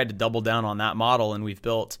just tried to double down on that model, and we've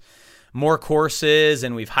built more courses,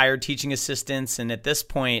 and we've hired teaching assistants. And at this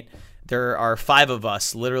point, there are 5 of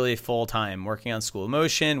us literally full-time working on School of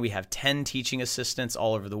Motion. We have 10 teaching assistants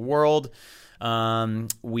all over the world.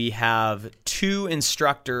 We have 2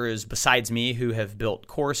 instructors besides me who have built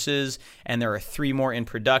courses, and there are 3 more in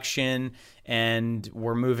production, and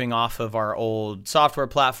we're moving off of our old software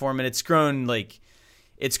platform, and it's grown like,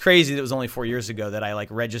 it's crazy that it was only 4 years ago that I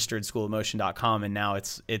like registered schoolofmotion.com, and now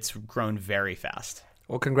it's grown very fast.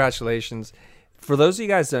 Well, congratulations. For those of you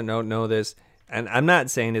guys that don't know this, and I'm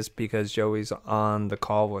not saying this because Joey's on the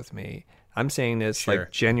call with me, I'm saying this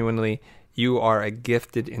like genuinely, you are a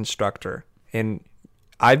gifted instructor. And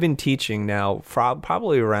I've been teaching now for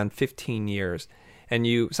probably around 15 years. And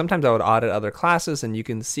sometimes I would audit other classes, and you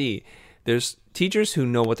can see there's teachers who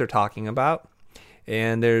know what they're talking about,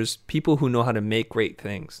 and there's people who know how to make great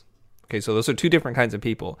things. Okay, so those are 2 different kinds of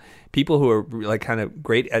people. People who are like kind of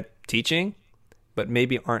great at teaching, but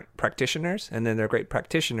maybe aren't practitioners. And then there are great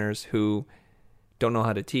practitioners who don't know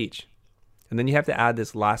how to teach. And then you have to add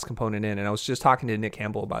this last component in. And I was just talking to Nick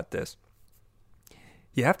Campbell about this.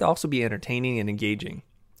 You have to also be entertaining and engaging.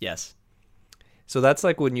 Yes. So that's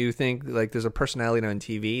like when you think like there's a personality on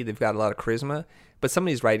TV, they've got a lot of charisma, but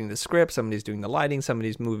somebody's writing the script, somebody's doing the lighting,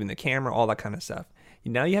 somebody's moving the camera, all that kind of stuff.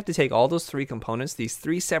 Now you have to take all those 3 components, these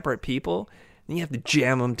 3 separate people, and you have to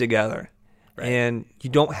jam them together. Right. And you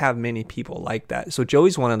don't have many people like that. So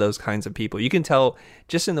Joey's one of those kinds of people. You can tell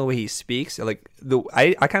just in the way he speaks. Like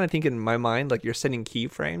I kind of think in my mind like you're setting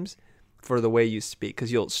keyframes for the way you speak,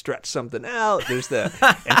 because you'll stretch something out. There's the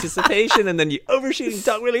anticipation, and then you overshoot and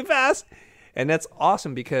talk really fast. And that's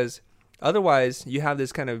awesome, because otherwise you have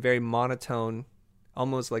this kind of very monotone,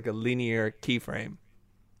 almost like a linear keyframe.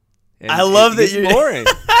 And I love that you're boring.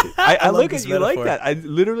 I look at you metaphor. like that.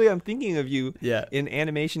 I'm thinking of you in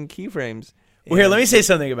animation keyframes. Well, here, let me say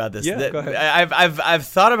something about this. Yeah, go ahead. I've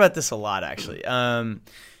thought about this a lot, actually.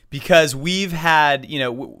 Because we've had,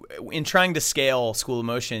 in trying to scale School of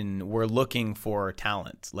Motion, we're looking for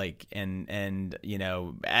talent, like, and I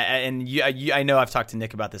know I've talked to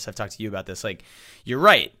Nick about this. I've talked to you about this. Like, you're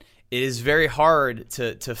right. It is very hard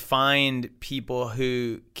to find people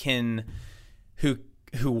who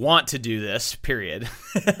want to do this, period,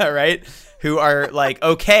 right? Who are like,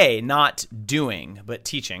 okay, not doing, but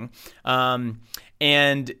teaching,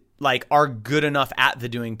 and like are good enough at the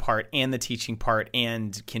doing part and the teaching part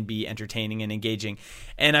and can be entertaining and engaging.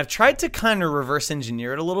 And I've tried to kind of reverse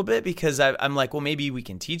engineer it a little bit, because I'm like, well, maybe we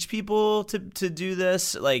can teach people to do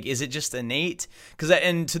this. Like, is it just innate?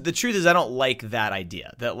 The truth is I don't like that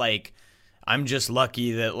idea that like, I'm just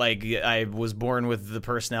lucky that like I was born with the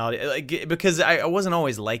personality, like, because I wasn't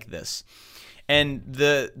always like this. And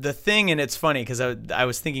the thing, and it's funny because I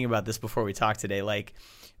was thinking about this before we talked today, like,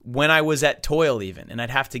 when I was at Toil even, and I'd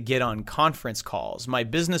have to get on conference calls, my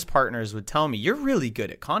business partners would tell me, you're really good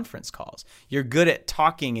at conference calls. You're good at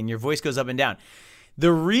talking and your voice goes up and down.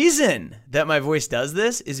 The reason that my voice does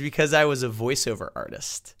this is because I was a voiceover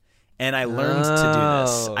artist and I learned to do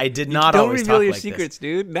this. I did not always talk like this. Don't reveal your secrets,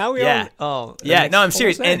 dude. Now we all... Yeah, no, I'm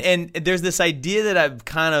serious. And there's this idea that I've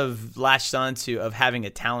kind of latched onto of having a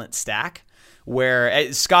talent stack,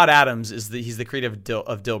 where Scott Adams he's the creator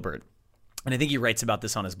of Dilbert. And I think he writes about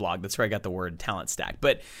this on his blog. That's where I got the word talent stack.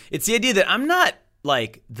 But it's the idea that I'm not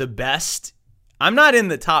like the best. I'm not in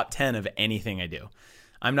the top 10 of anything I do.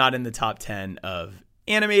 I'm not in the top 10 of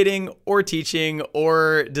animating or teaching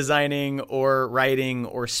or designing or writing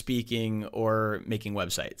or speaking or making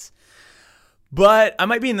websites. But I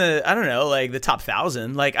might be in the, I don't know, like the top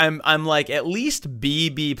 1,000. Like I'm like at least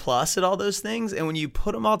B plus at all those things. And when you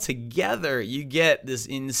put them all together, you get this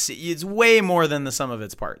it's way more than the sum of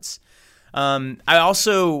its parts. I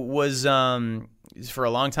also was, for a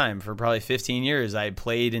long time, for probably 15 years, I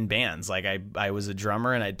played in bands. Like I was a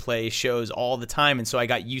drummer and I'd play shows all the time. And so I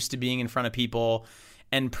got used to being in front of people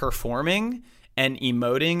and performing and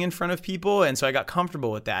emoting in front of people. And so I got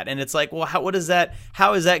comfortable with that. And it's like, well, how is that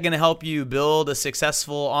going to help you build a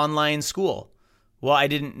successful online school? Well, I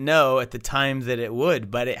didn't know at the time that it would,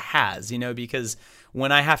 but it has, because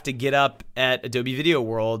when I have to get up at Adobe Video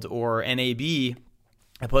World or NAB,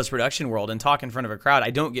 a post-production world, and talk in front of a crowd,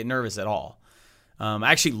 I don't get nervous at all.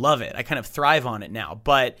 I actually love it. I kind of thrive on it now,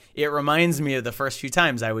 but it reminds me of the first few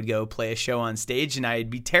times I would go play a show on stage and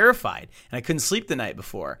I'd be terrified and I couldn't sleep the night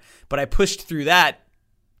before, but I pushed through that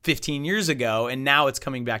 15 years ago and now it's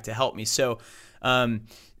coming back to help me. So,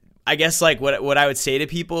 I guess like what I would say to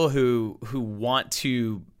people who want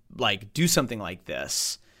to like do something like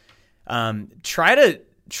this, try to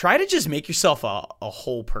just make yourself a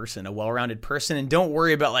whole person, a well-rounded person, and don't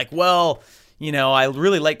worry about like, well, I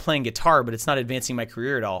really like playing guitar, but it's not advancing my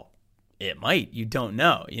career at all. It might, you don't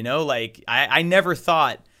know, like I never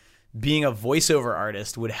thought being a voiceover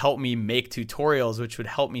artist would help me make tutorials, which would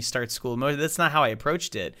help me start School of Motion. That's not how I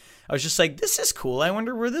approached it. I was just like, this is cool. I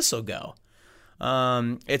wonder where this will go.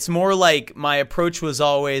 It's more like my approach was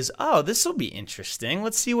always, oh, this will be interesting.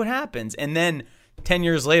 Let's see what happens. And then 10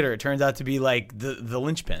 years later, it turns out to be like the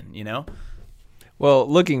linchpin, you know? Well,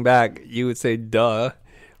 looking back, you would say, duh,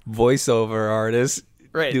 voiceover artist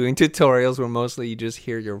Right. doing tutorials where mostly you just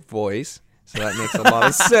hear your voice. So that makes a lot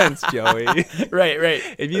of sense, Joey. Right.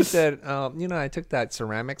 If you said, I took that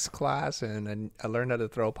ceramics class and I learned how to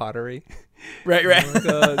throw pottery. Right. I'm like,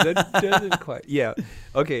 that doesn't quite. Yeah.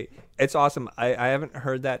 Okay. It's awesome. I haven't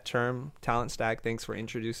heard that term, talent stack. Thanks for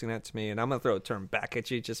introducing that to me. And I'm going to throw a term back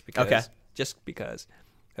at you just because. Okay. Just because.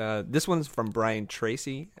 This one's from Brian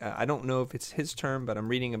Tracy. I don't know if it's his term, but I'm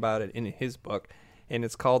reading about it in his book. And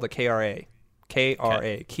it's called the KRA,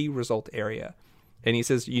 Okay. Key Result Area. And he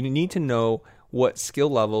says you need to know what skill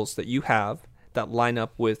levels that you have that line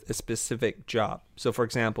up with a specific job. So, for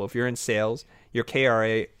example, if you're in sales, your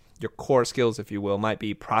KRA, your core skills, if you will, might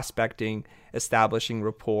be prospecting, establishing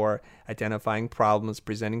rapport, identifying problems,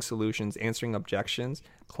 presenting solutions, answering objections,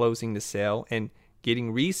 closing the sale, and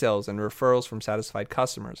getting resales and referrals from satisfied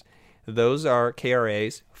customers. Those are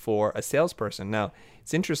KRAs for a salesperson. Now,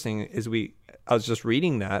 it's interesting I was just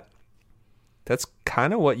reading that. That's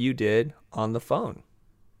kind of what you did on the phone.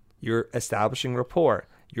 You're establishing rapport.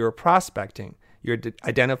 You're prospecting. You're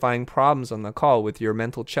identifying problems on the call with your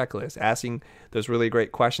mental checklist, asking those really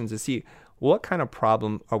great questions to see what kind of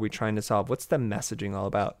problem are we trying to solve? What's the messaging all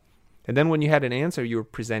about? And then when you had an answer, you were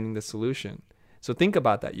presenting the solution. So think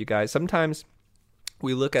about that, you guys. Sometimes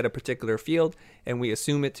we look at a particular field and we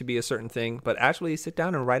assume it to be a certain thing, but actually sit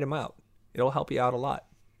down and write them out. It'll help you out a lot.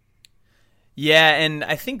 Yeah, and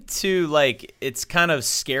I think too, like, it's kind of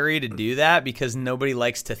scary to do that because nobody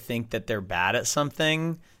likes to think that they're bad at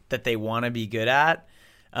something that they want to be good at.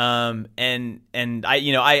 And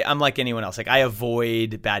I'm like anyone else. Like, I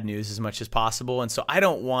avoid bad news as much as possible, and so I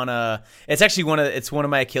don't want to. It's actually one of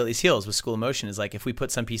my Achilles heels with School of Motion is like if we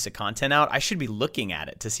put some piece of content out, I should be looking at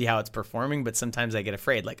it to see how it's performing. But sometimes I get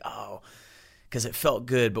afraid, like, oh, because it felt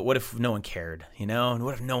good, but what if no one cared, and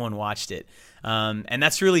what if no one watched it? And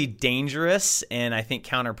that's really dangerous and I think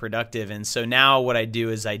counterproductive. And so now what I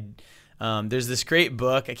do is there's this great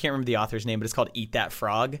book, I can't remember the author's name, but it's called Eat That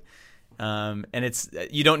Frog. And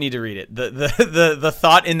you don't need to read it. The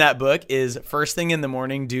thought in that book is first thing in the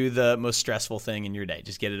morning, do the most stressful thing in your day.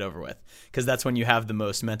 Just get it over with because that's when you have the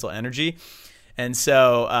most mental energy. And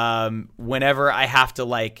so whenever I have to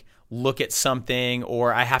look at something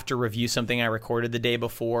or I have to review something I recorded the day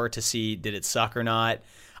before to see did it suck or not,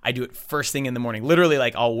 I do it first thing in the morning. Literally,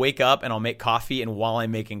 I'll wake up and I'll make coffee, and while I'm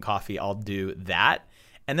making coffee, I'll do that,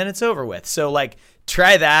 and then it's over with. So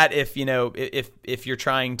try that if you're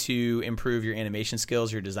trying to improve your animation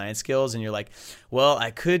skills, your design skills, and you're like, well, I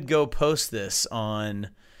could go post this on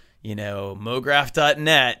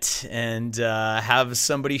mograph.net and have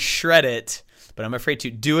somebody shred it. But I'm afraid to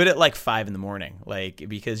do it at 5 in the morning,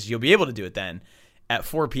 because you'll be able to do it then. At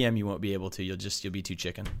 4 p.m. you won't be able to. You'll be too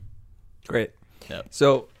chicken. Great. Yep.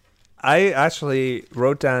 So I actually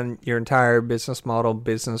wrote down your entire business model,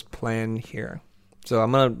 business plan here. So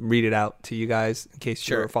I'm going to read it out to you guys in case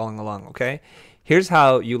you're following along, okay? Here's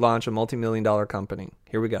how you launch a multi-million-dollar company.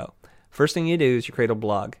 Here we go. First thing you do is you create a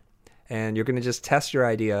blog, and you're going to just test your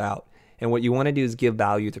idea out. And what you want to do is give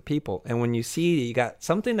value to people. And when you see you got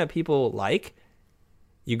something that people like,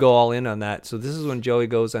 you go all in on that. So this is when Joey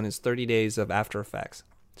goes on his 30 days of After Effects.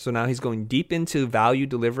 So now he's going deep into value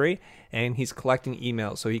delivery, and he's collecting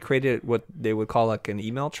emails. So he created what they would call an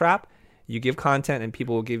email trap. You give content, and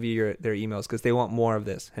people will give you their emails because they want more of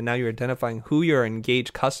this. And now you're identifying who your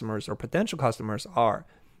engaged customers or potential customers are.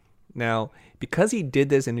 Now, because he did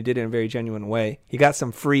this and he did it in a very genuine way, he got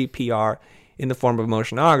some free PR in the form of a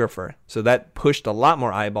motionographer. So that pushed a lot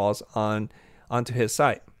more eyeballs onto his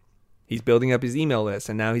site. He's building up his email list,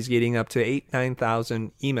 and now he's getting up to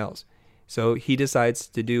 9,000 emails. So he decides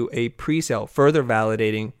to do a pre-sale, further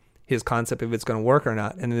validating his concept if it's going to work or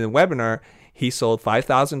not. And in the webinar, he sold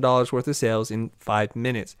 $5,000 worth of sales in 5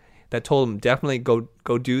 minutes. That told him, definitely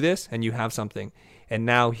go do this, and you have something. And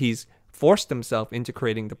now he's forced himself into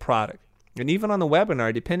creating the product. And even on the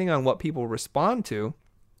webinar, depending on what people respond to,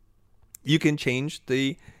 you can change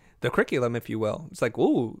the curriculum, if you will. It's like,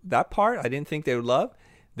 ooh, that part I didn't think they would love.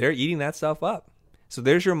 They're eating that stuff up. So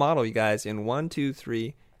there's your model, you guys, in 1, 2,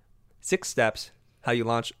 3, 6 steps, how you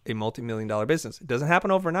launch a multi-million-dollar business. It doesn't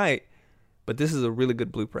happen overnight, but this is a really good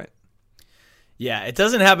blueprint. Yeah, it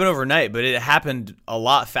doesn't happen overnight, but it happened a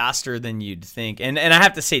lot faster than you'd think. And I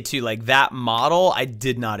have to say, too, that model, I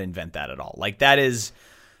did not invent that at all. That is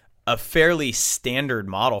a fairly standard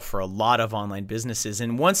model for a lot of online businesses.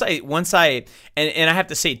 And once I have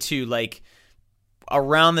to say, too,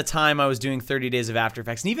 around the time I was doing 30 Days of After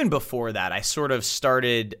Effects, and even before that, I sort of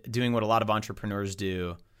started doing what a lot of entrepreneurs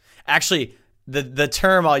do. Actually, the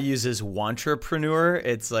term I'll use is wantrepreneur.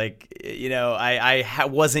 It's like, I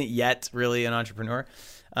wasn't yet really an entrepreneur,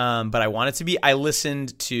 but I wanted to be. I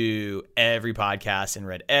listened to every podcast and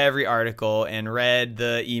read every article and read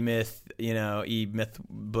the E-Myth, E-Myth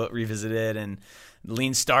book Revisited and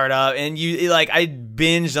Lean Startup. And I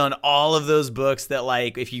binged on all of those books that,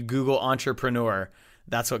 like, if you Google entrepreneur,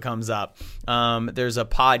 that's what comes up. There's a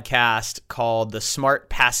podcast called the Smart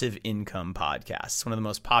Passive Income Podcast. It's one of the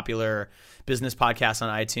most popular business podcasts on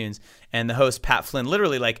iTunes. And the host, Pat Flynn,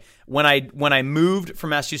 literally, like, when I moved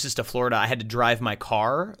from Massachusetts to Florida, I had to drive my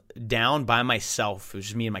car down by myself. It was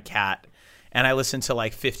just me and my cat. And I listened to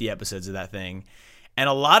like 50 episodes of that thing. And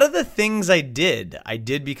a lot of the things I did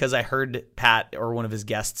because I heard Pat or one of his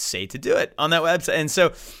guests say to do it on that website. And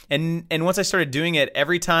so, and once I started doing it,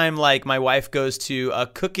 every time like my wife goes to a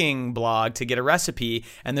cooking blog to get a recipe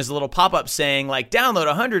and there's a little pop-up saying like, download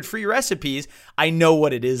 100 free recipes, I know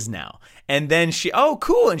what it is now. And then oh,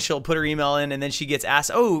 cool. And she'll put her email in and then she gets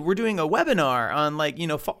asked, oh, we're doing a webinar on like,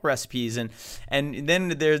 fall recipes. And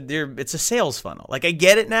then it's a sales funnel. Like I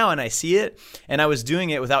get it now and I see it. And I was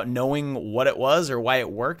doing it without knowing what it was or why it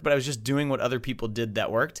worked, but I was just doing what other people did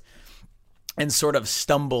that worked and sort of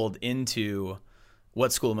stumbled into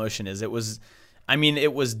what School of Motion is. It was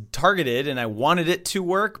targeted and I wanted it to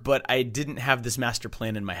work, but I didn't have this master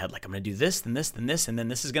plan in my head. Like I'm going to do this, then this, then this, and then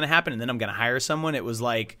this is going to happen. And then I'm going to hire someone. It was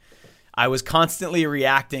like, I was constantly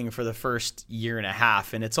reacting for the first year and a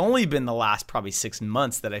half. And it's only been the last probably 6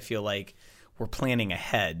 months that I feel like we're planning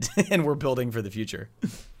ahead and we're building for the future.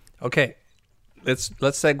 Okay. Let's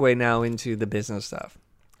segue now into the business stuff.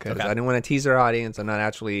 Because I didn't want to tease our audience and not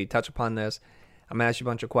actually touch upon this. I'm going to ask you a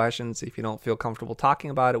bunch of questions. If you don't feel comfortable talking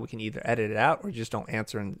about it, we can either edit it out or just don't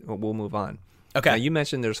answer and we'll move on. Okay. Now, you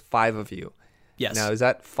mentioned there's 5 of you. Yes. Now, is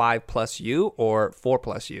that 5 plus you or 4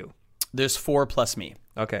 plus you? There's 4 plus me.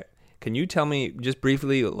 Okay. Can you tell me just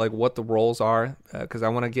briefly like what the roles are? Because I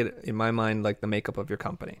want to get in my mind like the makeup of your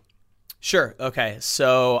company. Sure. Okay.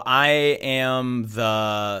 So I am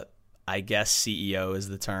I guess CEO is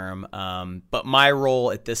the term. But my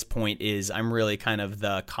role at this point is I'm really kind of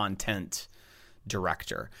the content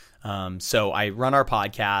director. So I run our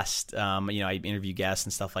podcast, I interview guests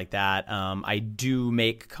and stuff like that. I do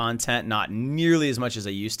make content, not nearly as much as I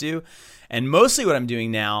used to. And mostly what I'm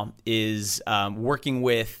doing now is working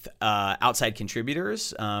with outside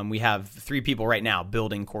contributors. We have 3 people right now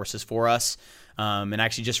building courses for us. And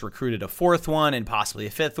actually just recruited a 4th one and possibly a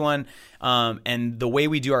 5th one. And the way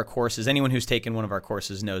we do our courses, anyone who's taken one of our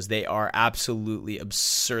courses knows they are absolutely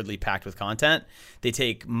absurdly packed with content. They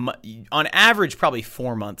take, on average, probably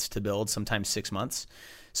 4 months to build, sometimes 6 months.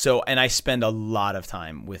 So, and I spend a lot of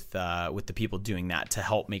time with the people doing that to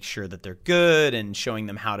help make sure that they're good and showing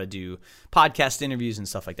them how to do podcast interviews and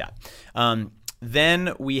stuff like that.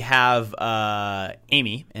 Then we have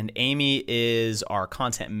Amy, and Amy is our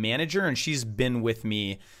content manager, and she's been with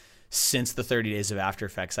me since the 30 Days of After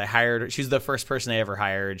Effects. I hired her. She's the first person I ever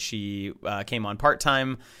hired. She came on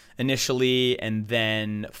part-time initially and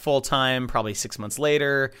then full-time probably 6 months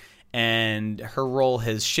later, and her role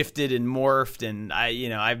has shifted and morphed, and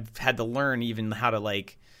I've had to learn even how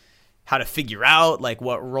to figure out like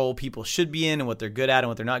what role people should be in and what they're good at and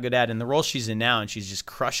what they're not good at. And the role she's in now, and she's just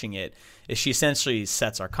crushing it, is she essentially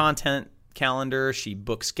sets our content calendar. She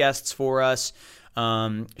books guests for us.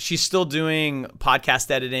 She's still doing podcast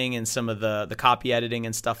editing and some of the copy editing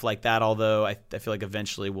and stuff like that, although I feel like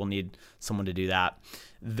eventually we'll need someone to do that.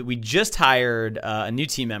 We just hired a new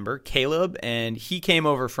team member, Caleb, and he came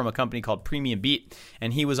over from a company called Premium Beat,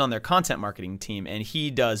 and he was on their content marketing team, and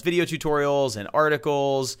he does video tutorials and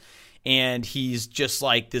articles. And he's just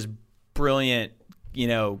like this brilliant,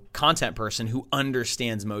 content person who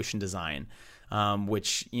understands motion design,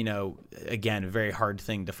 which, again, a very hard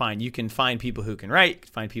thing to find. You can find people who can write,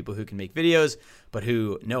 find people who can make videos, but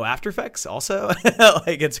who know After Effects also.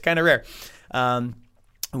 Like it's kind of rare.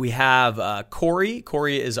 We have Corey.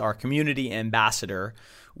 Corey is our community ambassador,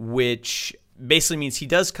 which basically means he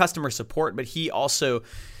does customer support, but he also...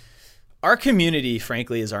 Our community,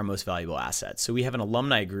 frankly, is our most valuable asset. So we have an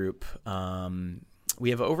alumni group. We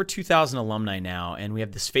have over 2,000 alumni now, and we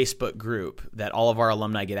have this Facebook group that all of our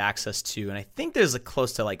alumni get access to. And I think there's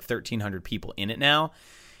close to like 1,300 people in it now,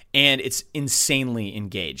 and it's insanely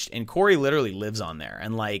engaged. And Corey literally lives on there.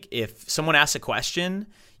 And like if someone asks a question,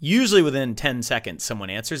 usually within 10 seconds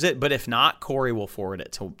someone answers it. But if not, Corey will forward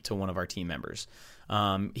it to one of our team members.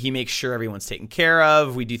 He makes sure everyone's taken care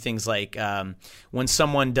of. We do things like when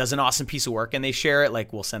someone does an awesome piece of work and they share it,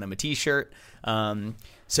 like we'll send them a t-shirt.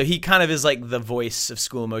 So he kind of is like the voice of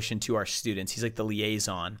School of Motion to our students. He's like the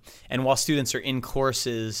liaison. And while students are in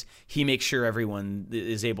courses, he makes sure everyone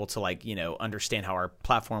is able to understand how our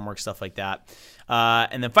platform works, stuff like that.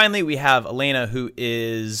 And then finally, we have Elena, who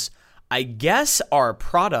is, I guess, our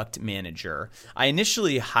product manager. I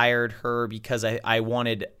initially hired her because I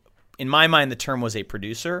wanted, in my mind, the term was a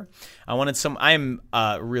producer. I'm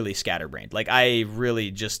really scatterbrained. Like, I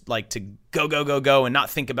really just like to go and not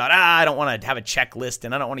think about, I don't want to have a checklist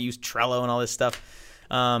and I don't want to use Trello and all this stuff.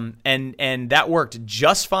 And that worked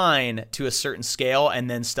just fine to a certain scale. And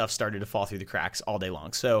then stuff started to fall through the cracks all day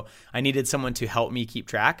long. So I needed someone to help me keep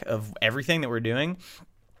track of everything that we're doing.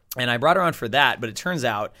 And I brought her on for that. But it turns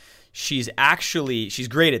out she's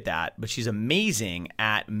great at that, but she's amazing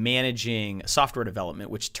at managing software development,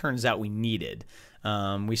 which turns out we needed.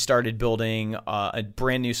 We started building a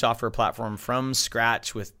brand new software platform from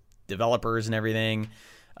scratch with developers and everything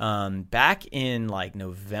back in like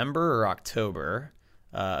November or October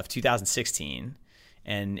of 2016.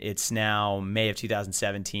 And it's now May of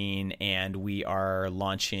 2017, and we are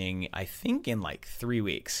launching, I think, in like 3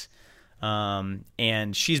 weeks.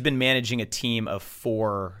 And she's been managing a team of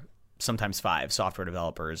 4, sometimes 5 software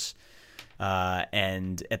developers,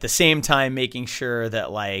 and at the same time making sure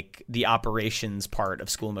that like the operations part of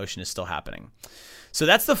School of Motion is still happening. So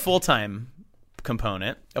that's the full-time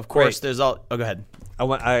component. Of course, there's all. Oh, go ahead.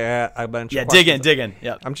 I bunch. Yeah, dig in.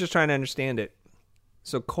 Yeah, I'm just trying to understand it.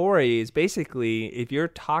 So Corey is basically, if you're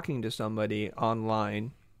talking to somebody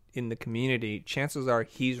online in the community, chances are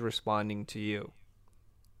he's responding to you.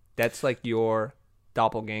 That's like your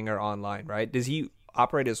doppelganger online, right? Does he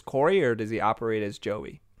operate as Corey or does he operate as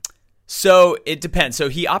Joey? So it depends. So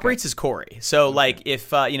he operates as Corey. So like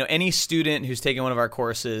if any student who's taken one of our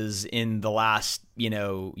courses in the last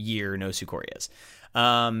year knows who Corey is.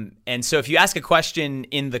 And so if you ask a question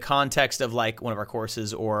in the context of like one of our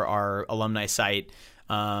courses or our alumni site,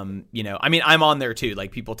 I'm on there too.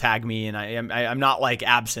 Like people tag me, and I'm not like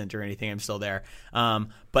absent or anything. I'm still there.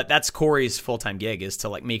 But that's Corey's full-time gig, is to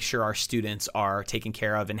like make sure our students are taken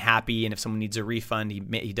care of and happy. And if someone needs a refund,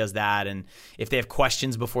 he does that. And if they have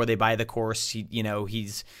questions before they buy the course,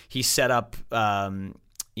 he's set up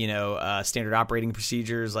standard operating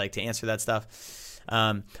procedures like to answer that stuff.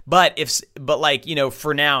 But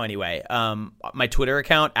for now anyway, my Twitter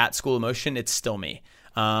account at School of Motion, it's still me.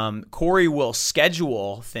 Corey will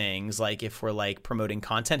schedule things, like if we're like promoting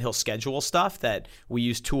content, he'll schedule stuff that we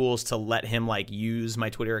use tools to let him like use my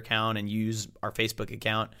Twitter account and use our Facebook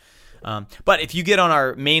account. But if you get on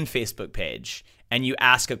our main Facebook page and you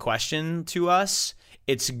ask a question to us,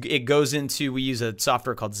 it goes into, we use a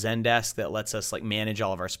software called Zendesk that lets us like manage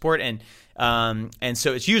all of our support. And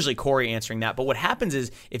so it's usually Corey answering that. But what happens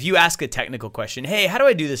is if you ask a technical question, hey, how do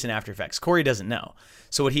I do this in After Effects? Corey doesn't know.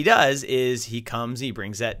 So what he does is he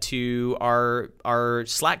brings that to our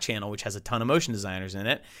Slack channel, which has a ton of motion designers in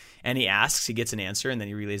it. And he asks, he gets an answer, and then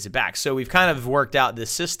he relays it back. So we've kind of worked out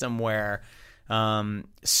this system where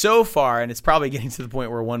so far, and it's probably getting to the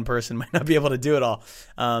point where one person might not be able to do it all.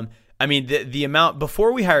 The amount,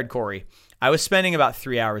 before we hired Corey, I was spending about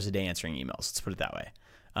 3 hours a day answering emails. Let's put it that way.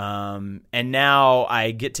 And now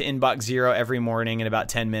I get to inbox 0 every morning in about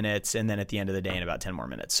 10 minutes, and then at the end of the day in about 10 more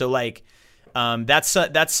minutes. So like,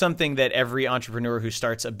 that's something that every entrepreneur who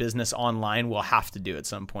starts a business online will have to do at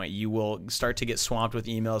some point. You will start to get swamped with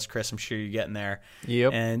emails, Chris. I'm sure you're getting there.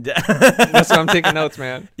 Yep. And that's why I'm taking notes,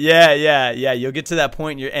 man. Yeah. You'll get to that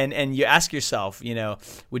point, and you ask yourself,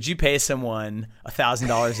 would you pay someone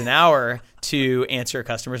 $1,000 an hour to answer a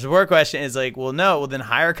customer support question? It's like, well, no. Well, then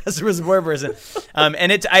hire a customer support person.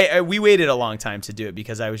 And we waited a long time to do it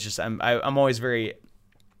because I'm always very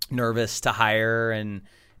nervous to hire, and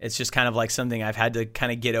it's just kind of like something I've had to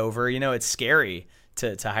kind of get over. It's scary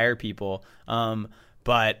to hire people.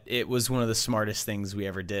 But it was one of the smartest things we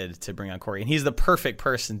ever did to bring on Corey. And he's the perfect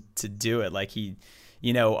person to do it. Like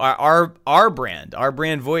our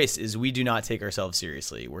brand voice is, we do not take ourselves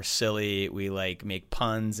seriously. We're silly. We like make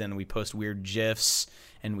puns, and we post weird GIFs,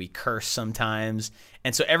 and we curse sometimes.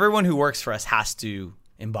 And so everyone who works for us has to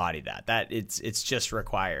embody that it's just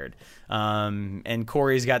required. And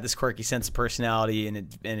Corey's got this quirky sense of personality, and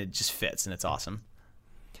it just fits, and it's awesome.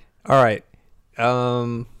 All right.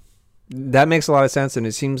 That makes a lot of sense. And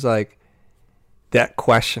it seems like that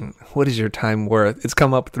question, what is your time worth? It's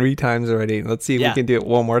come up 3 times already. Let's see if we can do it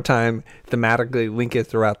one more time, thematically link it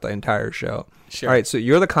throughout the entire show. Sure. All right. So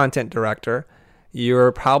you're the content director.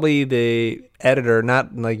 You're probably the editor,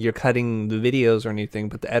 not like you're cutting the videos or anything,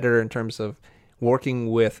 but the editor in terms of working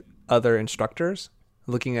with other instructors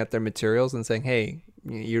looking at their materials and saying, hey,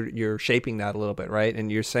 you're shaping that a little bit, right?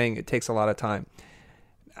 And you're saying it takes a lot of time.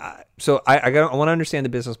 So I want to understand the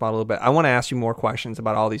business model a little bit. I want to ask you more questions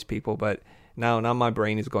about all these people, but now my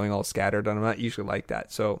brain is going all scattered, and I'm not usually like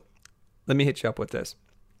that. So let me hit you up with this.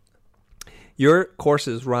 Your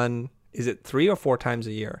courses run, is it 3 or 4 times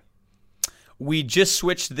a year? We just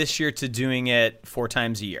switched this year to doing it 4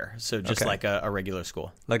 times a year. So just like a regular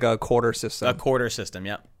school. Like a quarter system. A quarter system,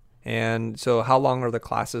 yep. And so how long are the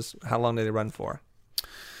classes? How long do they run for?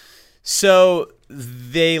 So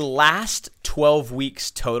they last 12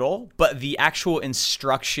 weeks total, but the actual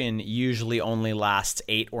instruction usually only lasts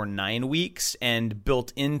 8 or 9 weeks. And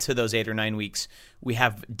built into those 8 or 9 weeks, we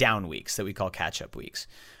have down weeks that we call catch-up weeks.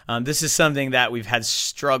 This is something that we've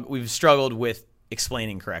struggled with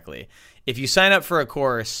explaining correctly. If you sign up for a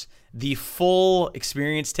course, the full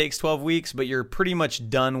experience takes 12 weeks, but you're pretty much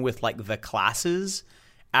done with like the classes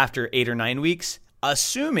after 8 or 9 weeks,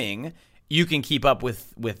 assuming you can keep up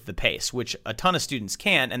with the pace, which a ton of students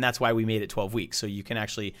can, and that's why we made it 12 weeks, so you can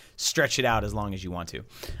actually stretch it out as long as you want to.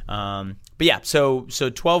 But yeah, so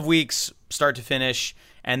 12 weeks start to finish,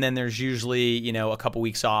 and then there's usually a couple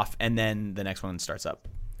weeks off, and then the next one starts up.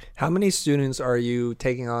 How many students are you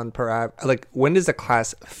taking on per hour? Like, when does the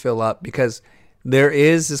class fill up? Because there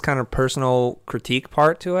is this kind of personal critique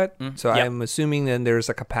part to it. So yep. I'm assuming then there's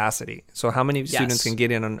a capacity. So how many students can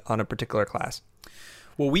get in on a particular class?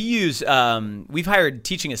 Well, we've hired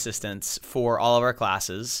teaching assistants for all of our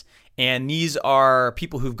classes, and these are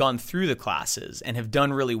people who've gone through the classes and have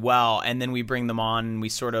done really well, and then we bring them on and we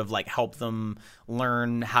sort of like help them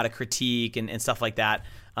learn how to critique and stuff like that.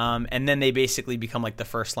 And then they basically become like the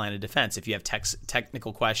first line of defense. If you have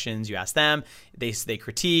technical questions, you ask them, they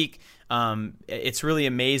critique. It's really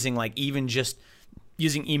amazing, like even just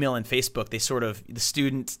using email and Facebook, the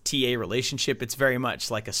student-TA relationship, it's very much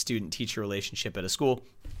like a student-teacher relationship at a school.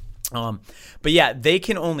 But yeah, they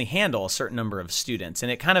can only handle a certain number of students,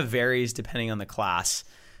 and it kind of varies depending on the class.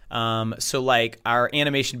 So like our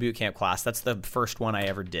animation bootcamp class, that's the first one I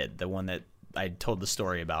ever did, the one that I told the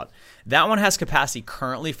story about. That one has capacity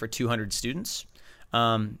currently for 200 students.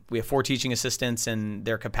 We have 4 teaching assistants, and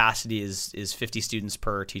their capacity is 50 students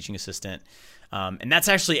per teaching assistant. And that's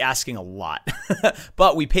actually asking a lot,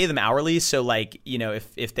 but we pay them hourly. So like,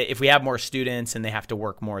 if we have more students and they have to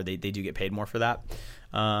work more, they do get paid more for that.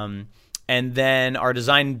 And then our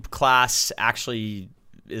design class actually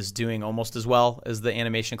is doing almost as well as the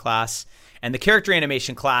animation class. And the character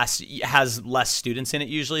animation class has less students in it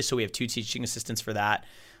usually, so we have 2 teaching assistants for that.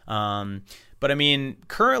 But I mean,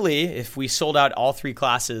 currently, if we sold out all 3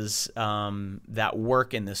 classes that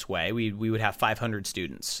work in this way, we would have 500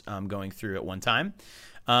 students going through at one time.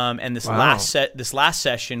 And this last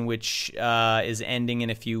session, which is ending in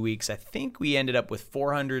a few weeks, I think we ended up with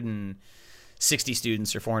 460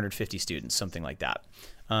 students or 450 students, something like that.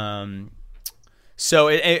 So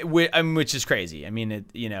which is crazy. I mean,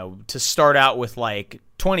 to start out with like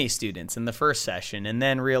 20 students in the first session, and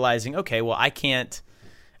then realizing, okay, well, I can't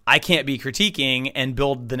be critiquing and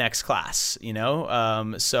build the next class,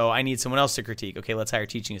 so I need someone else to critique. Okay, let's hire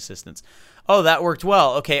teaching assistants. Oh, that worked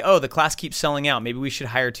well. Okay, the class keeps selling out. Maybe we should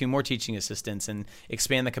hire 2 more teaching assistants and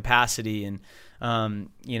expand the capacity, and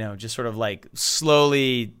just sort of like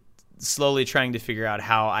slowly trying to figure out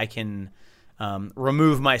how I can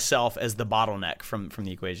remove myself as the bottleneck from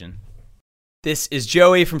the equation. This is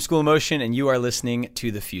Joey from School of Motion, and you are listening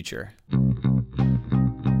to The Future.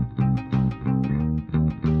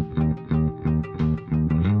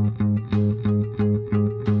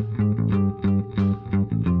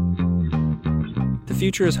 The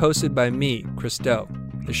Future is hosted by me, Chris Doe.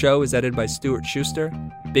 The show is edited by Stuart Schuster.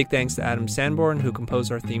 Big thanks to Adam Sanborn, who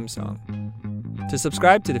composed our theme song. To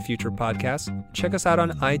subscribe to The Future podcast, check us out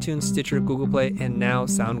on iTunes, Stitcher, Google Play, and now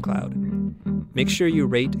SoundCloud. Make sure you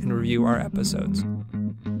rate and review our episodes.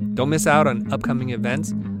 Don't miss out on upcoming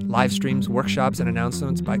events, live streams, workshops, and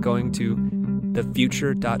announcements by going to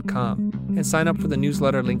thefuture.com and sign up for the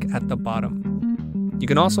newsletter link at the bottom. You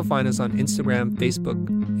can also find us on Instagram,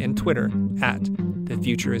 Facebook, and Twitter at The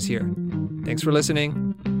Future is Here. Thanks for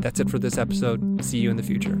listening. That's it for this episode. See you in the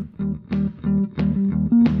future.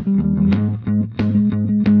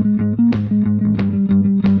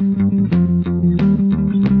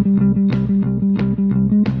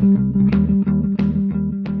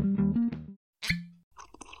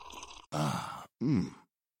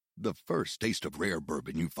 The first taste of rare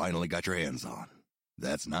bourbon you finally got your hands on.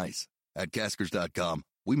 That's nice. At Caskers.com,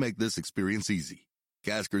 we make this experience easy.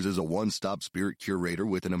 Caskers is a one-stop spirit curator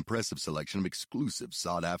with an impressive selection of exclusive,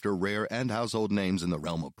 sought-after, rare, and household names in the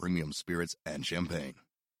realm of premium spirits and champagne.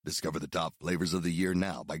 Discover the top flavors of the year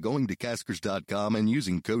now by going to Caskers.com and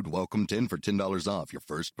using code WELCOME10 for $10 off your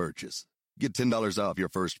first purchase. Get $10 off your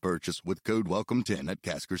first purchase with code WELCOME10 at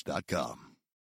Caskers.com.